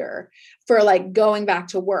failure for like going back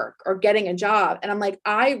to work or getting a job. And I'm like,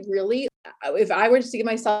 if I were just to give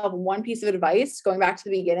myself one piece of advice going back to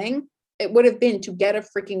the beginning, it would have been to get a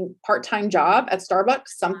freaking part-time job at Starbucks,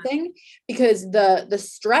 something, because the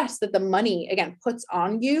stress that the money again puts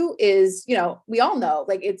on you is, we all know,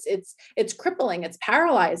 like it's crippling, it's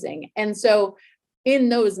paralyzing. And so in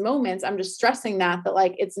those moments, I'm just stressing that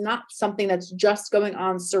like, it's not something that's just going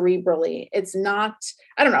on cerebrally. It's not,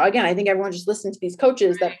 I don't know. Again, I think everyone just listens to these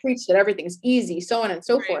coaches that preach that everything's easy, so on and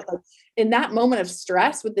so forth. Like in that moment of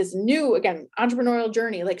stress with this new, again, entrepreneurial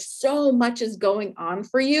journey, like so much is going on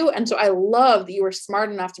for you. And so I love that you were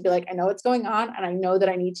smart enough to be like, I know what's going on and I know that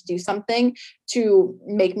I need to do something to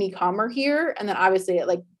make me calmer here. And then obviously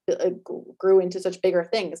it grew into such bigger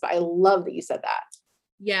things, but I love that you said that.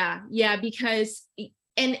 Yeah. Because,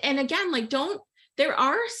 and again, like there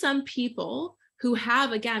are some people who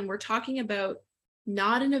have, again, we're talking about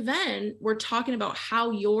not an event, we're talking about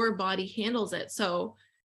how your body handles it. So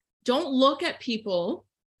don't look at people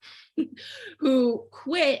who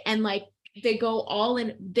quit and like, they go all in.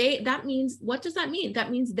 What does that mean?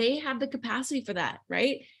 That means they have the capacity for that,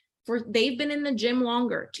 right? They've been in the gym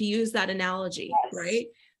longer, to use that analogy, yes. Right?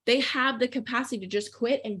 They have the capacity to just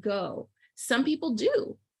quit and go. Some people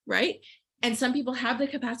do, right? And some people have the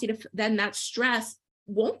capacity to, then that stress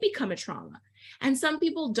won't become a trauma. And some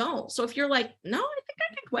people don't. So if you're like, no, I think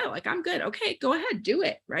I can quit, like I'm good. Okay, go ahead, do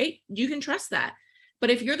it, right? You can trust that. But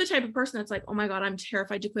if you're the type of person that's like, oh my God, I'm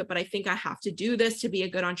terrified to quit, but I think I have to do this to be a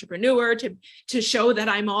good entrepreneur, to show that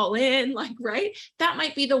I'm all in, like, right? That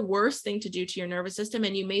might be the worst thing to do to your nervous system.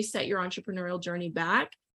 And you may set your entrepreneurial journey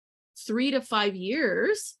back 3 to 5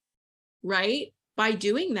 years, right? By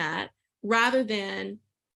doing that, rather than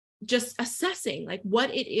just assessing like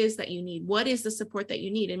what it is that you need, what is the support that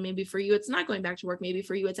you need. And maybe for you, it's not going back to work. Maybe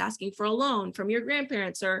for you, it's asking for a loan from your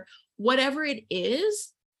grandparents or whatever it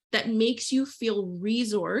is that makes you feel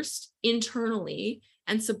resourced internally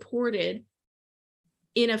and supported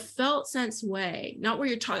in a felt sense way, not where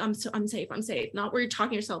you're talking, I'm safe, not where you're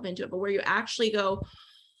talking yourself into it, but where you actually go,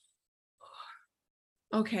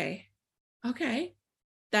 okay,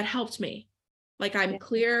 that helped me. Like I'm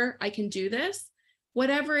clear, I can do this,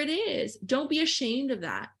 whatever it is. Don't be ashamed of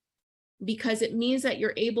that, because it means that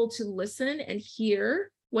you're able to listen and hear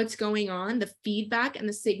what's going on, the feedback and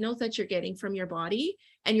the signals that you're getting from your body,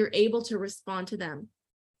 and you're able to respond to them.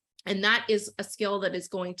 And that is a skill that is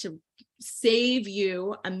going to save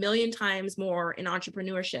you a million times more in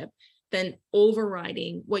entrepreneurship than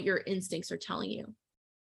overriding what your instincts are telling you.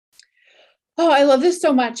 Oh, I love this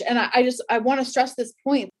so much. And I want to stress this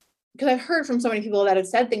point because I've heard from so many people that have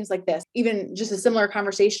said things like this, even just a similar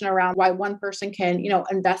conversation around why one person can,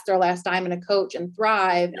 invest their last dime in a coach and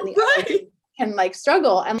thrive and the other can like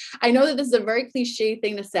struggle. And I know that this is a very cliche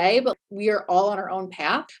thing to say, but we are all on our own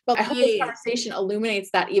path. But I hope this conversation illuminates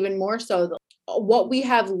that even more so. What we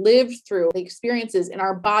have lived through, the experiences in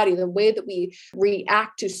our body, the way that we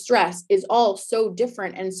react to stress is all so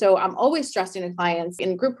different. And so I'm always stressing to clients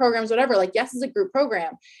in group programs, whatever, like, yes, it's a group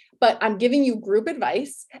program, but I'm giving you group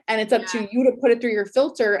advice and it's up to you to put it through your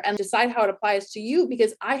filter and decide how it applies to you,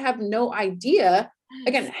 because I have no idea,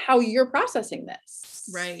 again, how you're processing this.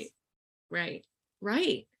 Right.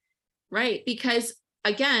 Because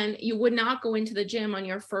again, you would not go into the gym on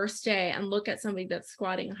your first day and look at somebody that's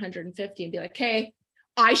squatting 150 and be like, hey,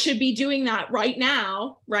 I should be doing that right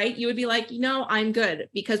now, right? You would be like, I'm good,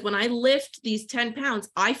 because when I lift these 10 pounds,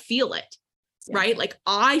 I feel it, right? Like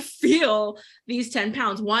I feel these 10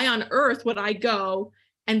 pounds. Why on earth would I go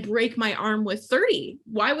and break my arm with 30?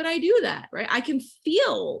 Why would I do that, right? I can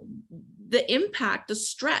feel the impact, the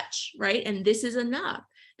stretch, right? And this is enough.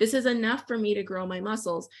 This is enough for me to grow my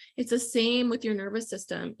muscles. It's the same with your nervous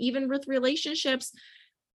system, even with relationships.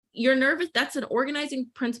 That's an organizing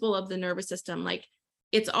principle of the nervous system. Like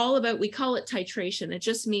it's all about, we call it titration. It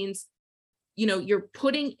just means, you're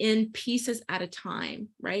putting in pieces at a time,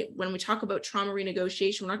 right? When we talk about trauma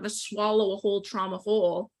renegotiation, we're not going to swallow a whole trauma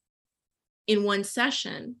whole in one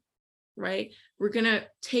session, right? We're going to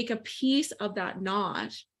take a piece of that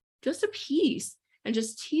knot, just a piece, and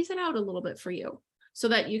just tease it out a little bit for you, so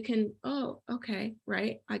that you can, okay,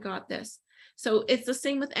 right, I got this. So it's the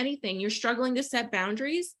same with anything. You're struggling to set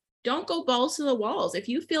boundaries. Don't go balls to the walls. If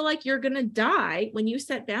you feel like you're going to die when you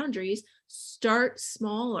set boundaries, start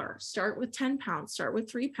smaller. Start with 10 pounds, start with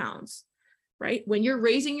 3 pounds, right? When you're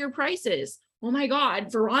raising your prices, oh my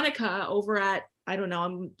God, Veronica over at, I don't know,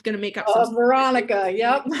 I'm going to make up some. Veronica.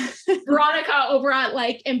 Yep. Veronica over at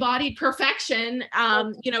like Embodied Perfection.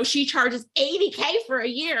 She charges $80,000 for a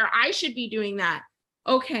year. I should be doing that.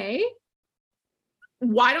 Okay,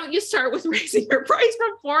 why don't you start with raising your price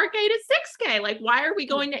from 4K to 6K? Like, why are we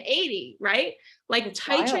going to 80, right? Like,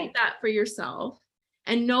 titrate that for yourself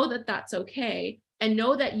and know that that's okay. And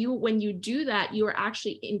know that when you do that, you are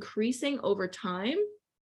actually increasing over time,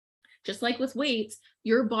 just like with weights,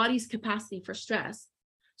 your body's capacity for stress,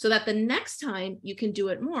 so that the next time you can do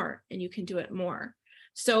it more and you can do it more.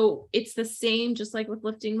 So it's the same, just like with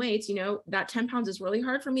lifting weights, that 10 pounds is really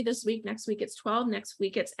hard for me this week. Next week it's 12, next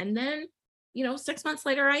week and then, 6 months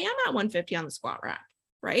later, I am at 150 on the squat rack,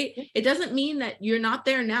 right? It doesn't mean that you're not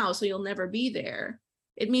there now, so you'll never be there.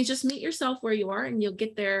 It means just meet yourself where you are and you'll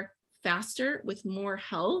get there faster with more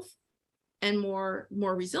health and more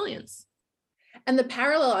resilience. And the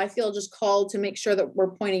parallel I feel just called to make sure that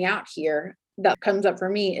we're pointing out here that comes up for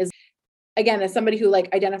me is, again, as somebody who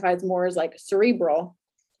like identifies more as like cerebral,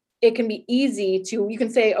 it can be easy you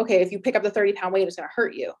can say, okay, if you pick up the 30-pound weight, it's going to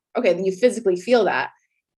hurt you. Okay. Then you physically feel that.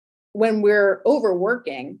 When we're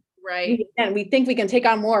overworking, right? And we think we can take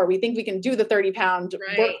on more. We think we can do the 30-pound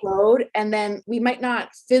workload. And then we might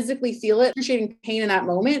not physically feel it, appreciating pain in that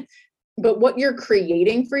moment. But what you're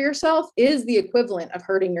creating for yourself is the equivalent of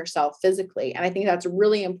hurting yourself physically. And I think that's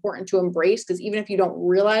really important to embrace, because even if you don't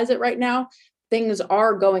realize it right now, things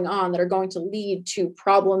are going on that are going to lead to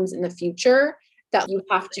problems in the future that you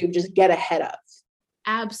have to just get ahead of.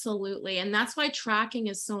 Absolutely. And that's why tracking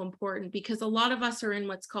is so important, because a lot of us are in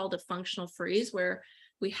what's called a functional freeze, where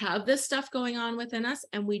we have this stuff going on within us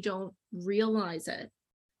and we don't realize it,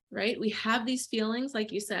 right? We have these feelings,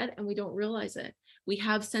 like you said, and we don't realize it. We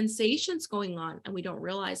have sensations going on and we don't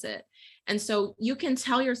realize it. And so you can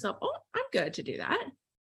tell yourself, oh, I'm good to do that,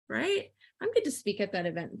 right? I'm good to speak at that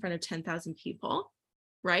event in front of 10,000 people,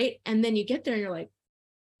 right? And then you get there and you're like,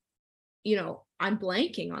 I'm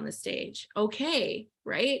blanking on the stage. Okay,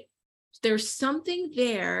 right? There's something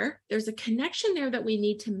there. There's a connection there that we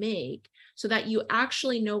need to make so that you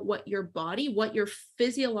actually know what your body, what your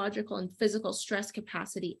physiological and physical stress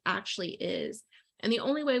capacity actually is. And the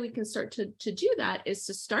only way we can start to do that is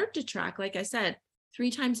to start to track, like I said,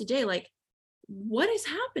 3 times a day, like what is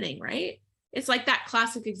happening, right? It's like that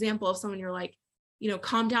classic example of someone you're like,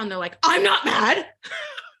 calm down. They're like, I'm not mad.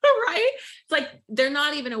 Right? It's like they're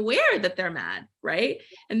not even aware that they're mad, right?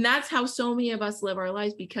 And that's how so many of us live our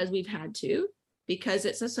lives, because we've had to, because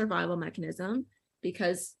it's a survival mechanism,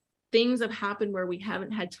 because things have happened where we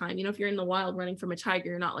haven't had time. If you're in the wild running from a tiger,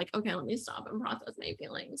 you're not like, okay, let me stop and process my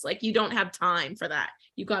feelings. Like, you don't have time for that.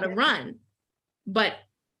 You got to run. But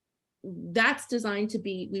that's designed to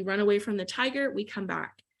be, we run away from the tiger, we come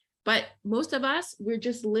back. But most of us, we're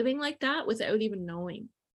just living like that without even knowing.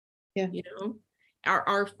 Yeah. You know,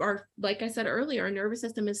 our like I said earlier, our nervous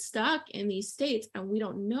system is stuck in these states, and we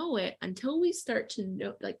don't know it until we start to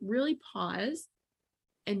know, like really pause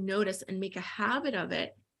and notice and make a habit of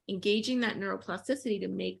it, engaging that neuroplasticity to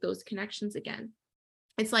make those connections again.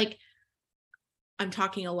 It's like, I'm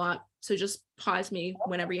talking a lot, so just pause me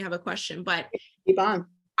whenever you have a question. But keep on.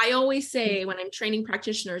 I always say when I'm training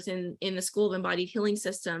practitioners in the School of Embodied Healing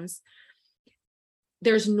Systems,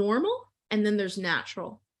 there's normal and then there's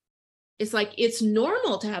natural. It's like, it's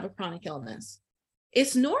normal to have a chronic illness.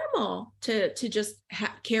 It's normal to just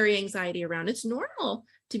carry anxiety around. It's normal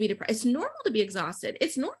to be depressed. It's normal to be exhausted.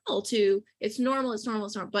 It's normal.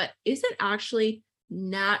 But is it actually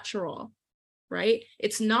natural? Right?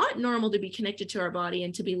 It's not normal to be connected to our body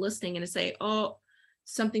and to be listening and to say, oh,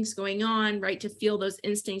 something's going on, right? To feel those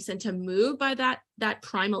instincts and to move by that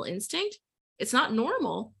primal instinct. It's not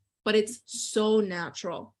normal, but it's so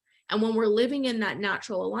natural. And when we're living in that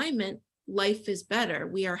natural alignment, life is better.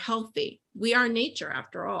 We are healthy. We are nature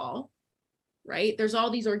after all, right? There's all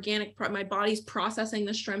these organic, my body's processing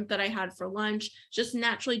the shrimp that I had for lunch, just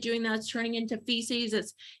naturally doing that. It's turning into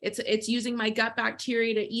feces. It's using my gut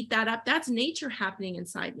bacteria to eat that up. That's nature happening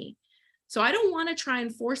inside me. So I don't want to try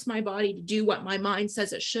and force my body to do what my mind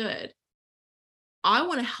says it should. I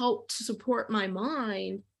want to help to support my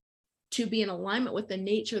mind to be in alignment with the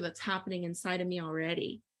nature that's happening inside of me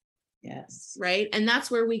already. Yes. Right. And that's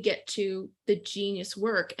where we get to the genius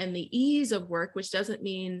work and the ease of work, which doesn't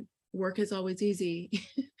mean work is always easy.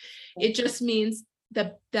 It just means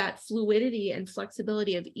that fluidity and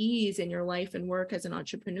flexibility of ease in your life and work as an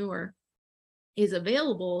entrepreneur is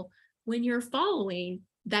available when you're following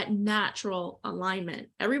that natural alignment.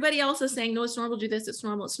 Everybody else is saying, no, it's normal to do this. It's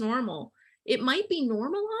normal. It's normal. It might be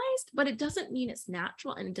normalized, but it doesn't mean it's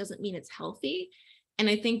natural, and it doesn't mean it's healthy. And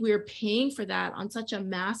I think we're paying for that on such a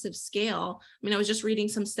massive scale. I mean, I was just reading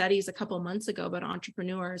some studies a couple of months ago about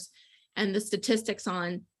entrepreneurs and the statistics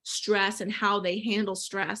on stress and how they handle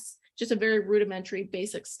stress, just a very rudimentary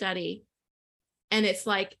basic study. And it's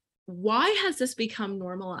like, why has this become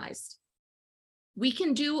normalized?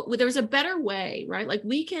 There's a better way, right? Like,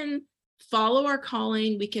 we can follow our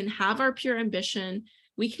calling, we can have our pure ambition,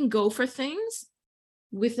 we can go for things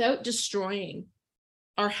without destroying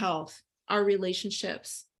our health, our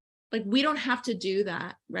relationships. Like, we don't have to do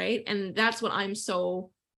that, right? And that's what I'm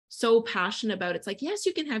so passionate about. It's like, yes,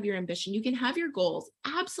 you can have your ambition, you can have your goals.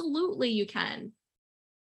 Absolutely, you can.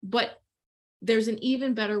 But there's an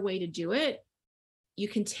even better way to do it. You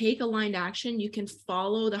can take aligned action, you can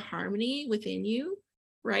follow the harmony within you,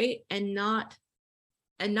 right? And not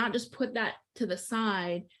just put that to the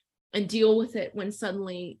side and deal with it when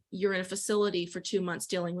suddenly you're in a facility for 2 months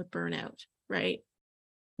dealing with burnout, right?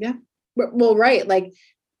 Yeah. Well, right. Like,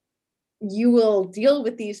 you will deal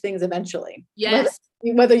with these things eventually. Yes.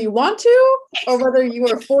 Whether you want to or whether you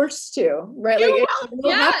are forced to, right? Like, it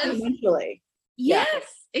will happen eventually. Yes,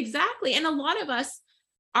 exactly. And a lot of us,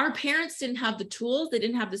 our parents didn't have the tools, they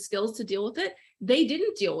didn't have the skills to deal with it. They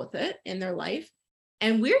didn't deal with it in their life.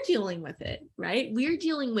 And we're dealing with it, right? We're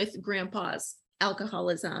dealing with grandpa's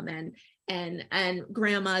alcoholism and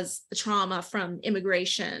grandma's trauma from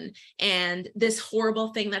immigration and this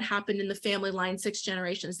horrible thing that happened in the family line 6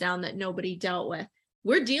 generations down that nobody dealt with.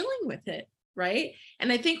 We're dealing with it, right?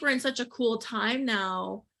 And I think we're in such a cool time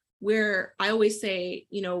now where I always say,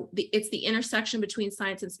 it's the intersection between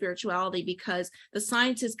science and spirituality, because the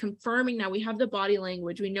science is confirming now. We have the body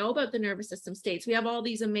language, we know about the nervous system states, we have all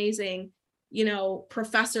these amazing,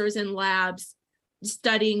 professors in labs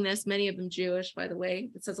studying this, many of them Jewish, by the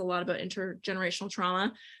way. It says a lot about intergenerational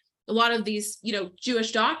trauma. A lot of these,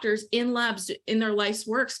 Jewish doctors in labs in their life's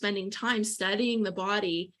work, spending time studying the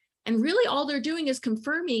body. And really all they're doing is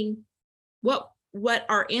confirming what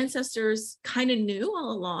our ancestors kind of knew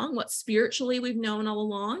all along, what spiritually we've known all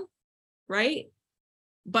along, right?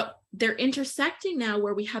 But they're intersecting now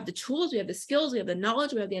where we have the tools, we have the skills, we have the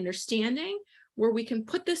knowledge, we have the understanding, where we can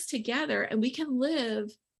put this together and we can live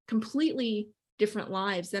completely different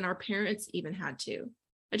lives than our parents even had to.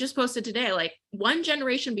 I just posted today, like, one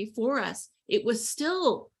generation before us, it was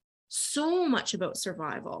still so much about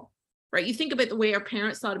survival, right? You think about the way our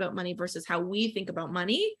parents thought about money versus how we think about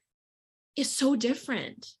money is so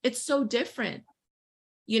different. It's so different,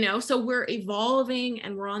 so we're evolving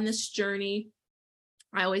and we're on this journey.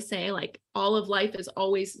 I always say, like, all of life is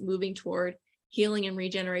always moving toward healing and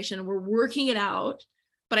regeneration. We're working it out.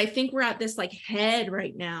 But I think we're at this like head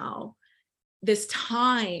right now, this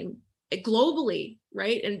time globally,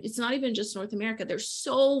 right? And it's not even just North America. There's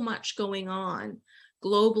so much going on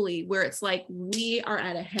globally where it's like we are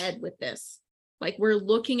at a head with this. Like we're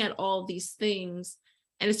looking at all these things,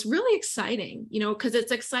 and it's really exciting, because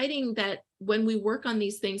it's exciting that when we work on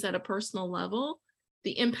these things at a personal level,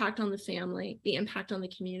 the impact on the family, the impact on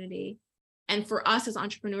the community, and for us as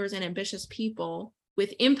entrepreneurs and ambitious people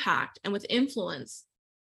with impact and with influence,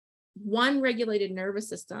 one regulated nervous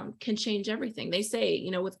system can change everything. They say,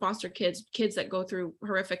 with foster kids that go through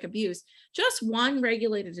horrific abuse, just one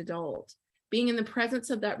regulated adult being in the presence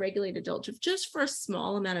of that regulated adult just for a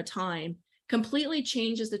small amount of time completely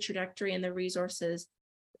changes the trajectory and the resources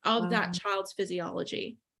of that child's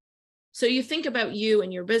physiology. So you think about you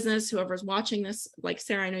and your business, whoever's watching this, like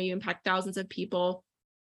Sarah, I know you impact thousands of people.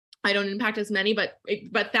 I don't impact as many, but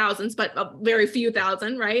thousands, but a very few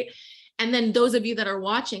thousand, right? And then those of you that are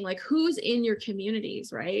watching, like who's in your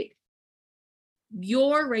communities, right?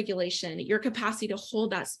 Your regulation, your capacity to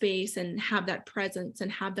hold that space and have that presence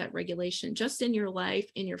and have that regulation just in your life,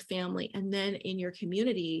 in your family, and then in your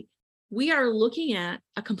community, we are looking at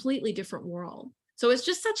a completely different world. So it's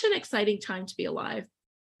just such an exciting time to be alive.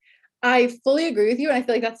 I fully agree with you. And I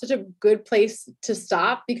feel like that's such a good place to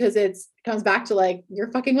stop, because it comes back to like,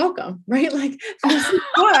 you're fucking welcome, right? Like this is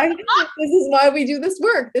why we do this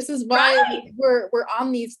work. This is why we're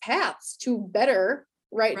on these paths to better,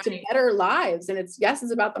 right? To better lives. And it's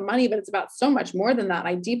about the money, but it's about so much more than that.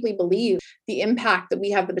 I deeply believe the impact that we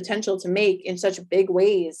have the potential to make in such big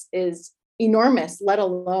ways is enormous, let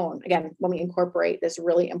alone, again, when we incorporate this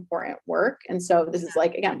really important work. And so this is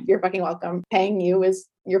like, again, you're fucking welcome. Paying you is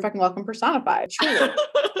you're fucking welcome personified. Truly.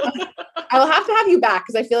 I will have to have you back,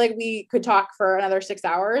 because I feel like we could talk for another 6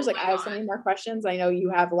 hours. Like I have so many more questions. I know you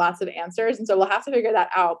have lots of answers. And so we'll have to figure that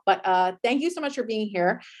out. But thank you so much for being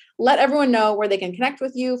here. Let everyone know where they can connect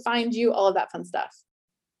with you, find you, all of that fun stuff.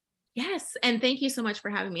 Yes. And thank you so much for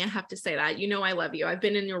having me. I have to say that, I love you. I've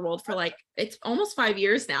been in your world for it's almost 5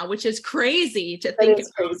 years now, which is crazy to think. It's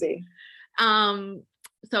crazy.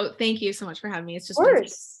 So thank you so much for having me. It's just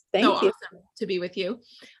Thank you. Awesome to be with you.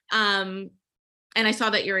 And I saw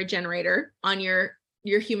that you're a generator on your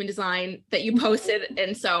human design that you posted.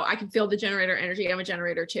 And so I can feel the generator energy. I'm a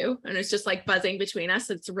generator too. And it's just like buzzing between us.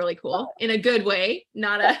 It's really cool in a good way,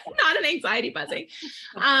 not an anxiety buzzing.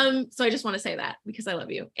 So I just want to say that because I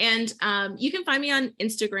love you. And you can find me on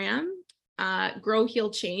Instagram. Grow,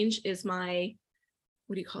 Heal, Change is my,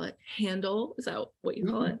 what do you call it? Handle. Is that what you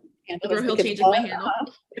call it? Grow, Heal, Change is my handle.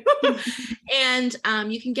 And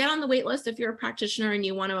you can get on the wait list if you're a practitioner and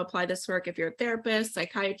you want to apply this work. If you're a therapist,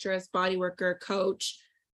 psychiatrist, body worker, coach,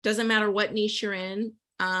 doesn't matter what niche you're in,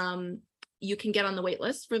 you can get on the wait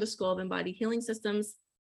list for the School of Embodied Healing Systems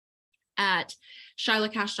at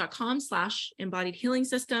shylacash.com/embodied healing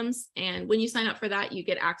systems. And when you sign up for that, you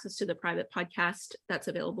get access to the private podcast that's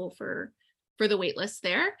available for the wait list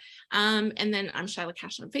there. And then I'm Shyla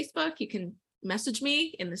Cash on Facebook. You can message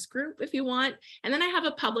me in this group if you want. And then I have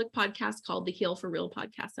a public podcast called the Heal for Real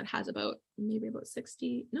podcast that has about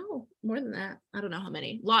 60, no, more than that. I don't know how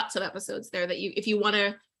many, lots of episodes there that if you want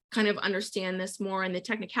to kind of understand this more and the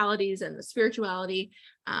technicalities and the spirituality,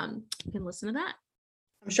 you can listen to that.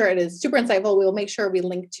 I'm sure it is super insightful. We'll make sure we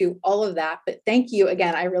link to all of that, but thank you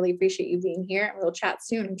again. I really appreciate you being here, and we'll chat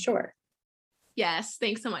soon, I'm sure. Yes.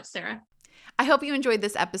 Thanks so much, Sarah. I hope you enjoyed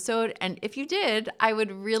this episode, and if you did, I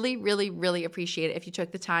would really, really, really appreciate it if you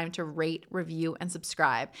took the time to rate, review, and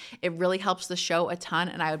subscribe. It really helps the show a ton,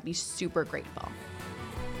 and I would be super grateful.